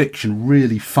non-fiction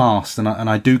really fast, and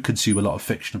I do consume a lot of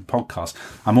fiction and podcasts.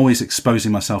 I'm always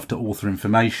exposing myself to author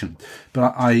information,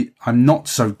 but I'm not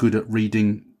so good at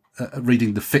reading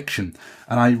the fiction,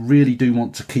 and I really do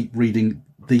want to keep reading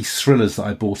these thrillers that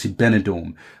I bought in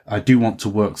Benidorm. I do want to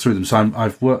work through them. So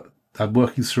I'm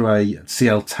working through a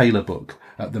C.L. Taylor book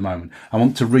at the moment. I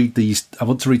want to read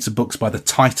some books by the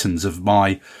titans of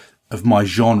my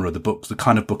genre, the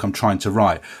kind of book I'm trying to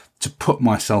write, to put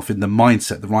myself in the right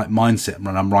mindset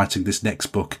when I'm writing this next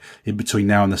book in between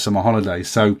now and the summer holidays.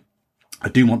 So I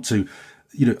do want to,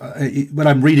 when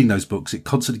I'm reading those books, it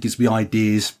constantly gives me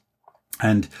ideas,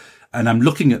 and I'm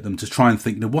looking at them to try and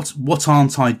think, what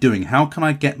aren't I doing? How can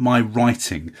I get my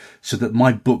writing so that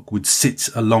my book would sit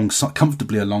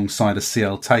comfortably alongside a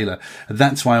C.L. Taylor? And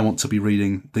that's why I want to be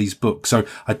reading these books. So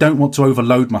I don't want to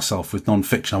overload myself with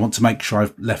non-fiction. I want to make sure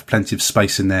I've left plenty of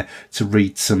space in there to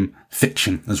read some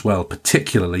fiction as well,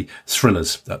 particularly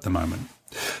thrillers at the moment.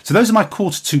 So those are my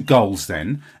quarter 2 goals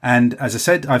then. And as I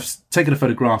said, I've taken a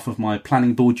photograph of my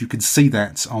planning board. You can see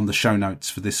that on the show notes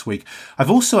for this week.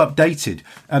 I've also updated,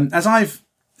 as I've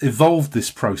evolved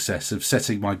this process of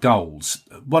setting my goals,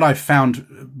 what I've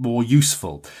found more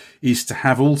useful is to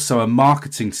have also a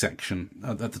marketing section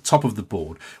at the top of the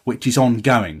board, which is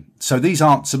ongoing. So these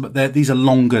are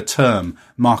longer term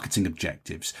marketing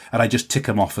objectives, and I just tick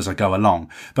them off as I go along.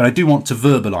 But I do want to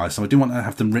verbalize them. I do want to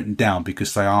have them written down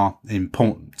because they are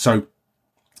important. So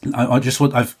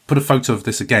I've put a photo of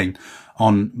this again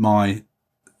on my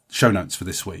show notes for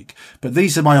this week. But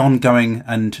these are my ongoing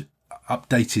and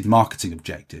updated marketing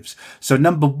objectives. So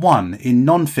number 1 in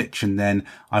non-fiction, then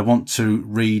I want to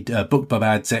read BookBub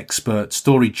Ads Expert,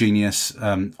 Story Genius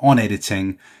on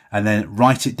editing, and then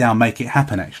Write It Down, Make It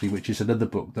Happen, actually, which is another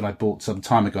book that I bought some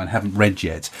time ago and haven't read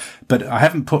yet. But I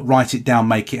haven't put Write It Down,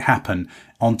 Make It Happen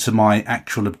onto my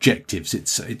actual objectives.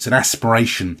 It's an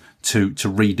aspiration to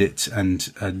read it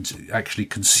and actually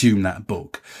consume that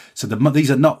book. So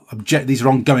these are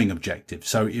ongoing objectives.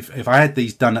 So if I had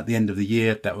these done at the end of the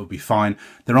year, that would be fine.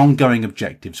 They're ongoing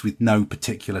objectives with no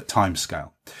particular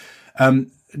timescale.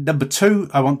 Number 2,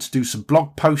 I want to do some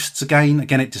blog posts again.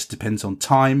 Again, it just depends on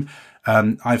time.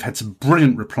 I've had some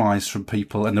brilliant replies from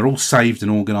people, and they're all saved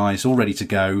and organised, all ready to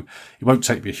go. It won't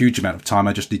take me a huge amount of time.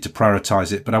 I just need to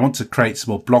prioritise it. But I want to create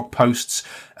some more blog posts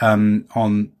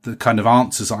on the kind of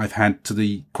answers I've had to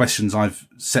the questions I've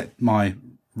set my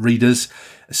readers.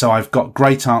 So I've got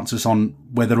great answers on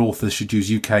whether authors should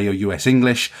use UK or US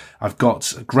English. I've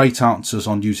got great answers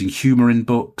on using humour in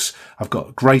books. I've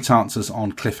got great answers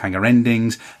on cliffhanger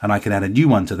endings, and I can add a new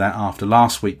one to that after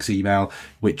last week's email,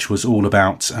 which was all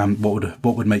about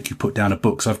what would make you put down a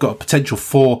book. So I've got a potential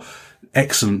 4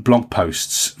 excellent blog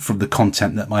posts from the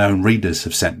content that my own readers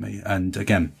have sent me. And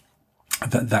again,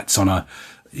 that's on a,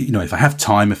 if I have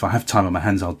time on my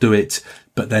hands, I'll do it,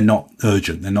 but they're not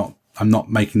urgent. I'm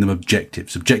not making them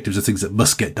objectives. Objectives are things that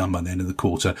must get done by the end of the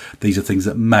quarter. These are things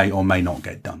that may or may not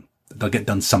get done. They'll get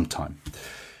done sometime.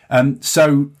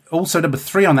 So also number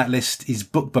 3 on that list is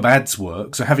BookBub Ads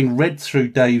work. So having read through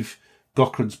Dave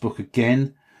Gochran's book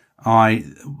again, I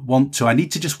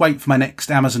need to just wait for my next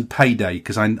Amazon payday,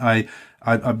 because I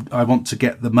want to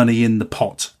get the money in the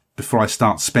pot before I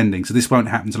start spending. So this won't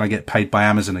happen until I get paid by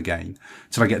Amazon again,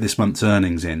 till I get this month's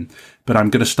earnings in. But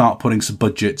I'm going to start putting some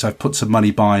budgets. I've put some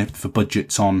money for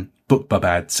budgets on BookBub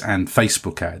ads and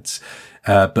Facebook ads,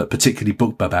 but particularly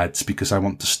BookBub ads, because I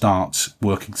want to start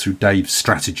working through Dave's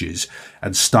strategies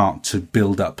and start to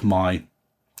build up my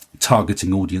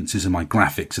targeting audiences and my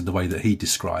graphics in the way that he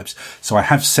describes. So I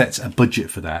have set a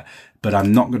budget for that, but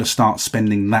I'm not going to start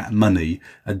spending that money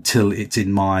until it's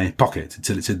in my pocket,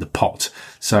 until it's in the pot.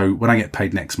 So when I get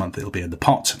paid next month, it'll be in the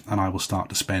pot, and I will start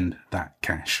to spend that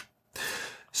cash.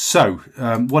 So,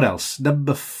 what else?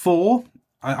 Number 4,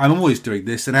 I'm always doing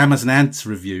this, an Amazon ads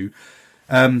review.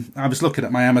 I was looking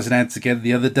at my Amazon ads again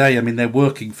the other day. I mean, they're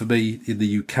working for me in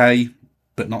the UK,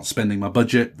 but not spending my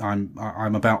budget. I'm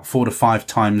about 4 to 5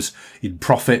 times in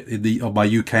profit on my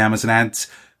UK Amazon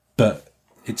ads, but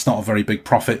it's not a very big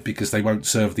profit because they won't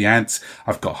serve the ads.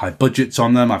 I've got high budgets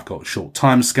on them. I've got short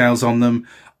time scales on them.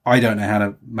 I don't know how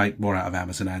to make more out of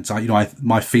Amazon ads.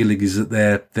 My feeling is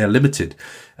that they're limited.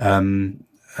 And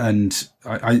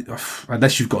I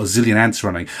unless you've got a zillion ads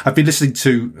running. I've been listening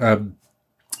to,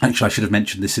 actually, I should have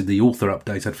mentioned this in the author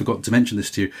update. I'd forgotten to mention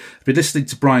this to you. I've been listening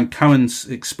to Brian Cohen's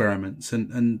experiments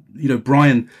and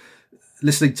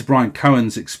listening to Brian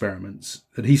Cohen's experiments,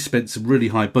 and he spent some really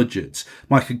high budgets.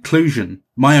 My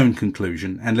own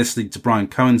conclusion, and listening to Brian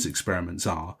Cohen's experiments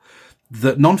are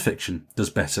that non-fiction does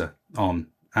better on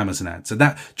Amazon ads. And do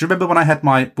you remember when I had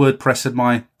my WordPress and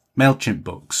my MailChimp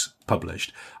books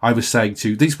published? I was saying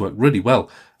these work really well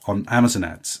on Amazon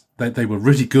ads. They were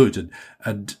really good,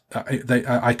 and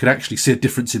I could actually see a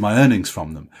difference in my earnings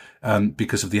from them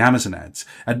because of the Amazon ads.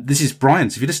 And this is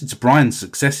Brian's. If you listen to Brian's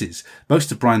successes,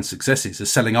 most of Brian's successes are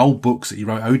selling old books that he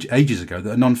wrote ages ago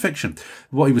that are non-fiction.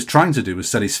 What he was trying to do was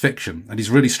sell his fiction, and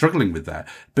he's really struggling with that.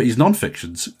 But his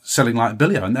non-fiction's selling like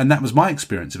Billio, and that was my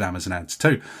experience of Amazon ads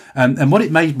too. And what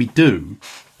it made me do,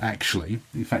 actually,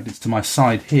 in fact, it's to my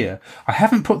side here. I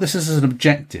haven't put this as an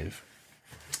objective,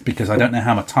 because I don't know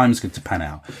how my time's going to pan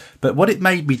out. But what it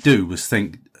made me do was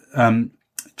think, do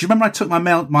you remember I took my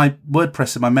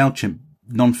WordPress and my MailChimp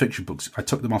non-fiction books, I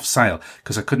took them off sale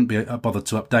because I couldn't be bothered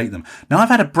to update them. Now I've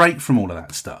had a break from all of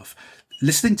that stuff.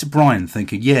 Listening to Brian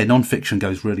thinking, yeah, non-fiction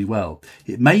goes really well,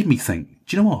 it made me think,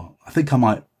 do you know what? I think I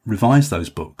might revise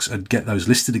those books and get those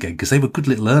listed again, because they were good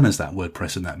little earners, that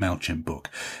WordPress and that MailChimp book.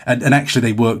 And actually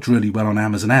they worked really well on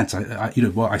Amazon ads. I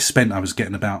was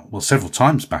getting about, several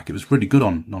times back. It was really good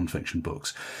on non-fiction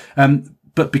books.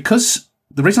 But because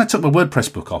the reason I took my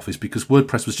WordPress book off is because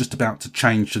WordPress was just about to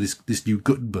change to this new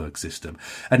Gutenberg system.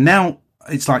 And now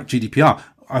it's like GDPR.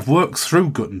 I've worked through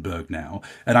Gutenberg now,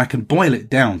 and I can boil it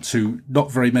down to not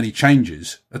very many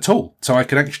changes at all. So I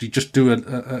can actually just do a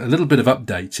little bit of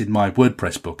updates in my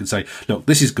WordPress book and say, look,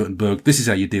 this is Gutenberg, this is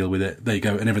how you deal with it, there you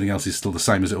go, and everything else is still the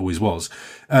same as it always was.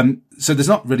 So there's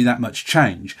not really that much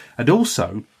change. And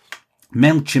also,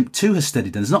 MailChimp 2 has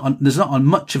steadied, and there's not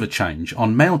much of a change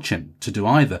on MailChimp to do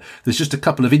either. There's just a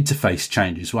couple of interface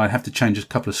changes where I have to change a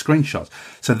couple of screenshots.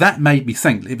 So that made me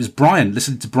think, it was Brian,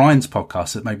 listening to Brian's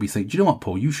podcast, that made me think, do you know what,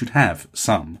 Paul, you should have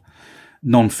some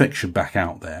non-fiction back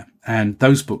out there. And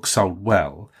those books sold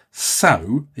well.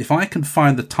 So if I can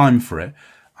find the time for it,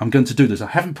 I'm going to do this. I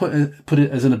haven't put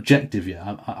it as an objective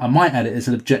yet. I might add it as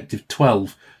an objective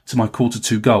 12 to my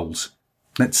Q2 goals.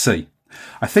 Let's see.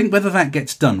 I think whether that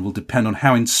gets done will depend on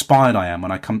how inspired I am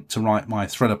when I come to write my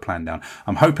Thriller plan down.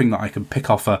 I'm hoping that I can pick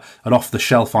off an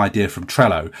off-the-shelf idea from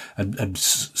Trello and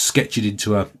sketch it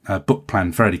into a book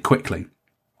plan fairly quickly.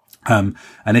 And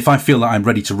if I feel that I'm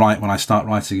ready to write when I start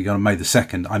writing again on May the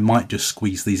 2nd, I might just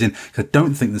squeeze these in, because I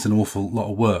don't think there's an awful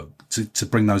lot of work to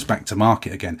bring those back to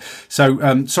market again.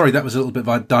 So, sorry, that was a little bit of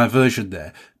a diversion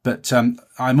there. But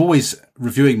I'm always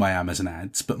reviewing my Amazon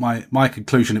ads, but my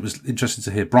conclusion, it was interesting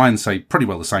to hear Brian say pretty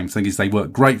well the same thing, is they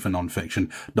work great for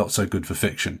non-fiction, not so good for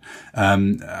fiction.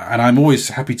 And I'm always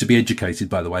happy to be educated,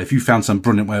 by the way. If you found some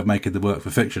brilliant way of making the work for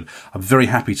fiction, I'm very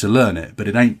happy to learn it, but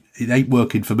it ain't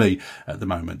working for me at the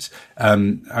moment.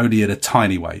 Only in a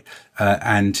tiny way.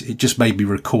 And it just made me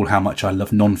recall how much I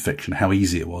love non-fiction, how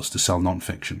easy it was to sell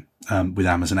non-fiction with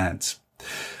Amazon ads.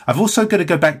 I've also got to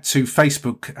go back to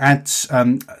Facebook ads.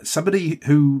 Somebody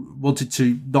who wanted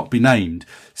to not be named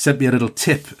sent me a little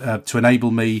tip to enable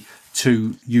me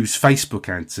to use Facebook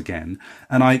ads again.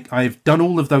 And I've done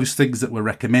all of those things that were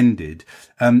recommended.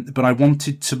 But I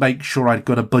wanted to make sure I'd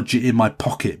got a budget in my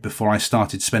pocket before I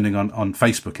started spending on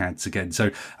Facebook ads again. So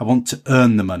I want to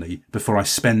earn the money before I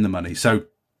spend the money. So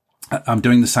I'm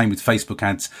doing the same with Facebook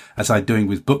ads as I'm doing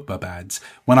with BookBub ads.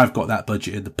 When I've got that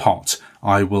budget in the pot,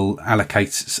 I will allocate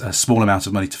a small amount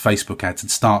of money to Facebook ads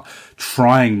and start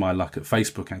trying my luck at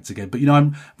Facebook ads again. But,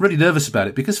 I'm really nervous about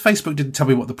it because Facebook didn't tell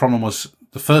me what the problem was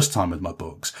the first time with my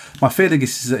books. My feeling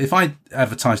is that if I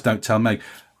advertise Don't Tell Meg,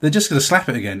 they're just going to slap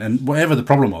it again. And whatever the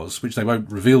problem was, which they won't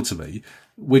reveal to me,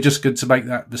 we're just going to make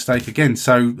that mistake again.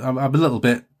 So I'm a little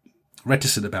bit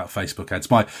reticent about Facebook ads.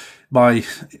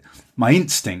 My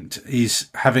instinct is,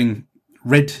 having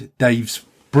read Dave's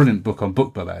brilliant book on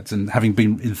BookBub ads and having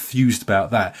been enthused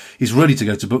about that, is really to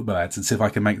go to BookBub ads and see if I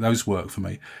can make those work for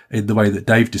me in the way that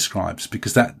Dave describes,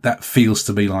 because that feels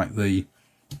to me like the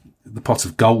pot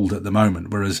of gold at the moment.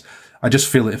 Whereas I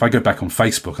just feel that if I go back on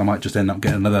Facebook, I might just end up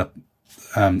getting another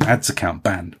ads account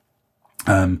banned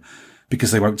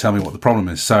because they won't tell me what the problem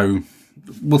is. So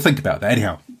we'll think about that.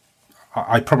 Anyhow,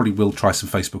 I probably will try some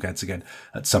Facebook ads again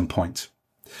at some point.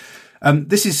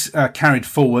 This is carried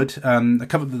forward.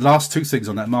 The last two things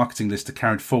on that marketing list are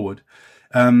carried forward.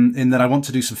 in that I want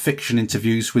to do some fiction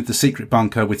interviews with The Secret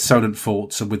Bunker, with Solent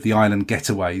Forts, and with The Island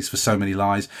Getaways for So Many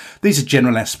Lies. These are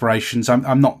general aspirations.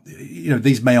 I'm not,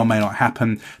 these may or may not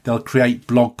happen. They'll create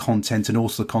blog content and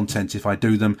also content if I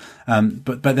do them.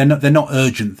 But they're not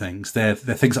urgent things. They're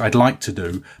things that I'd like to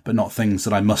do, but not things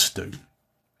that I must do.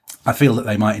 I feel that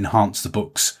they might enhance the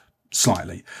books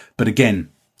slightly. But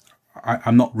again,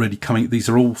 I'm not really these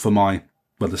are all for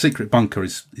The Secret Bunker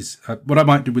is what I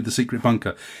might do with The Secret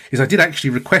Bunker is I did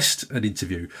actually request an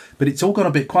interview, but it's all gone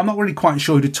a bit I'm not really quite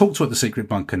sure who to talk to at The Secret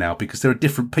Bunker now, because there are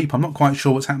different people. I'm not quite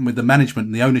sure what's happened with the management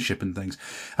and the ownership and things.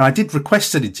 And I did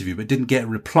request an interview, but didn't get a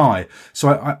reply.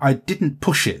 So I didn't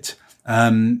push it,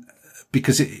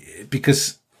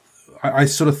 because I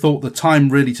sort of thought the time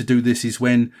really to do this is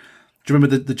when, do you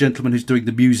remember the gentleman who's doing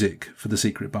the music for The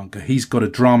Secret Bunker? He's got a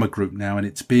drama group now, and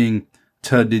it's being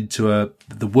turned into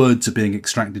the words are being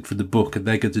extracted from the book, and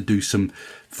they're going to do some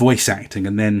voice acting,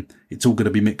 and then it's all going to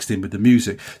be mixed in with the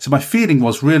music. So my feeling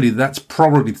was really that's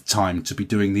probably the time to be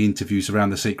doing the interviews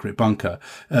around The Secret Bunker,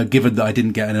 given that I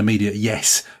didn't get an immediate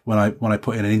yes when I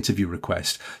put in an interview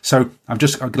request. So I'm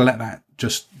going to let that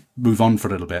just move on for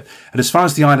a little bit. And as far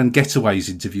as the Island Getaways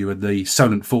interview and the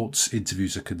Solent Forts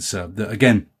interviews are concerned, that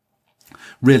again,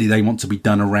 really they want to be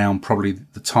done around probably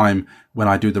the time when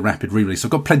I do the rapid re-release.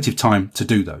 I've got plenty of time to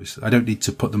do those. I don't need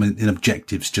to put them in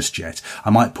objectives just yet. I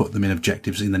might put them in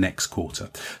objectives in the next quarter.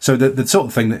 So the sort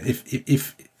of thing that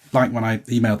if like when I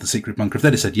emailed The Secret Bunker, if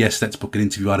they'd have said, yes, let's book an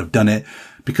interview, I'd have done it.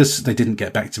 Because they didn't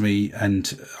get back to me,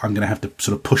 and I'm going to have to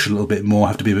sort of push a little bit more,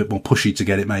 have to be a bit more pushy to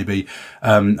get it maybe.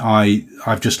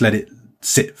 I've just let it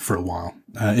sit for a while.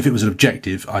 If it was an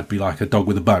objective, I'd be like a dog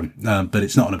with a bone. But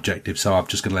it's not an objective, so I'm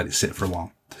just going to let it sit for a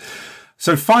while.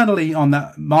 So finally on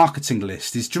that marketing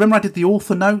list do you remember I did the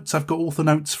author notes? I've got author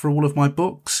notes for all of my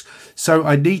books. So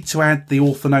I need to add the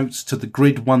author notes to the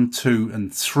Grid 1, 2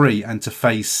 and 3 and to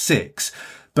Phase 6.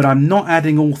 But I'm not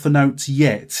adding author notes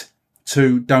yet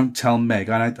to Don't Tell Meg.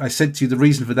 And I said to you the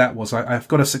reason for that was I've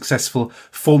got a successful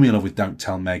formula with Don't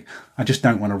Tell Meg. I just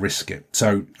don't want to risk it.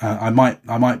 So I might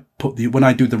put when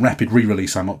I do the rapid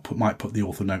re-release, I might put the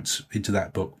author notes into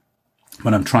that book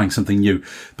when I'm trying something new,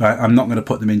 but I'm not going to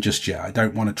put them in just yet. I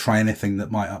don't want to try anything that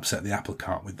might upset the apple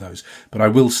cart with those, but I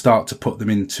will start to put them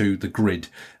into the grid.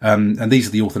 And these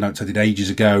are the author notes I did ages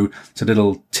ago. It's a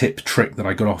little trick that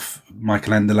I got off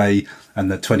Michael Anderle and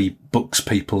the 20 Books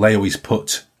people. They always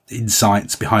put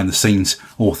insights, behind the scenes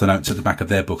author notes at the back of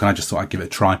their book, and I just thought I'd give it a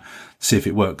try, see if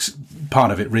it works. Part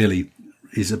of it really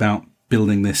is about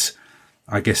building this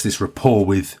rapport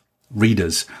with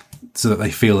readers so that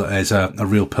they feel that there's a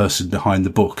real person behind the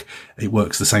book. It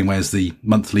works the same way as the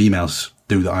monthly emails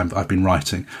do that I've been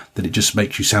writing, that it just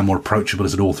makes you sound more approachable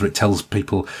as an author. It tells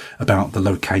people about the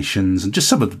locations and just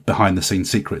some of the behind the scenes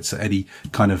secrets that any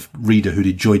kind of reader who'd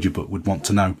enjoyed your book would want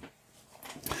to know.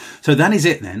 So that is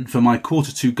it then for my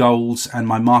Q2 goals and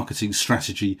my marketing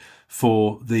strategy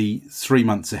for the 3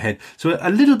 months ahead. So a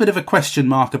little bit of a question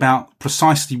mark about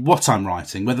precisely what I'm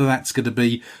writing, whether that's going to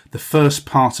be the first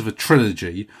part of a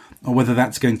trilogy or whether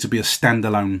that's going to be a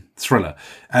standalone thriller.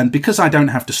 And because I don't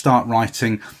have to start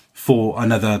writing for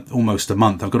another almost a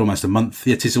month, I've got almost a month.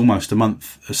 It is almost a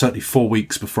month, certainly 4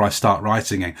 weeks before I start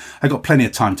writing it. I've got plenty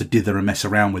of time to dither and mess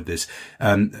around with this,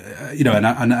 and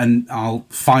I'll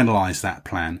finalise that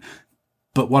plan.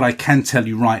 But what I can tell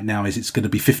you right now is it's going to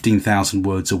be 15,000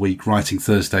 words a week, writing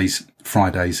Thursdays,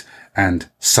 Fridays and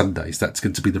Sundays. That's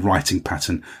going to be the writing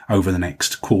pattern over the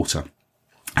next quarter.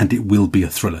 And it will be a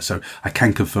thriller. So I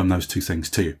can confirm those two things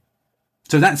to you.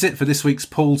 So that's it for this week's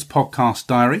Paul's Podcast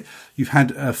Diary. You've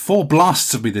had 4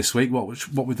 blasts of me this week, what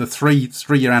with the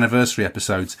three-year anniversary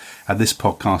episodes and this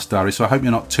Podcast Diary. So I hope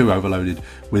you're not too overloaded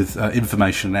with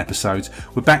information and episodes.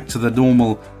 We're back to the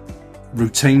normal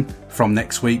routine from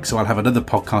next week, so I'll have another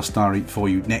Podcast Diary for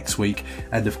you next week.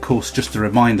 And of course, just a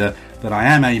reminder that I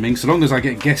am aiming, so long as I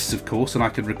get guests of course and I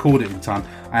can record it in time,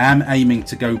 I am aiming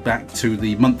to go back to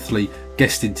the monthly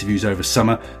guest interviews over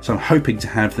summer. So I'm hoping to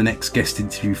have the next guest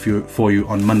interview for you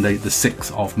on Monday the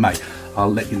 6th of May.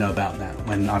 I'll let you know about that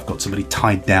when I've got somebody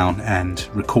tied down and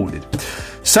recorded.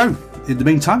 So in the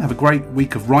meantime, have a great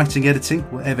week of writing, editing,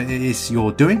 whatever it is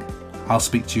you're doing. I'll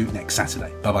speak to you next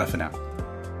Saturday. Bye bye for now.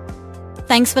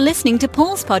 Thanks for listening to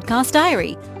Paul's Podcast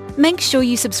Diary. Make sure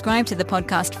you subscribe to the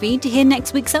podcast feed to hear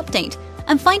next week's update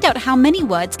and find out how many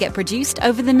words get produced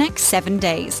over the next 7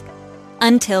 days.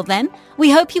 Until then,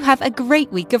 we hope you have a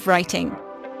great week of writing.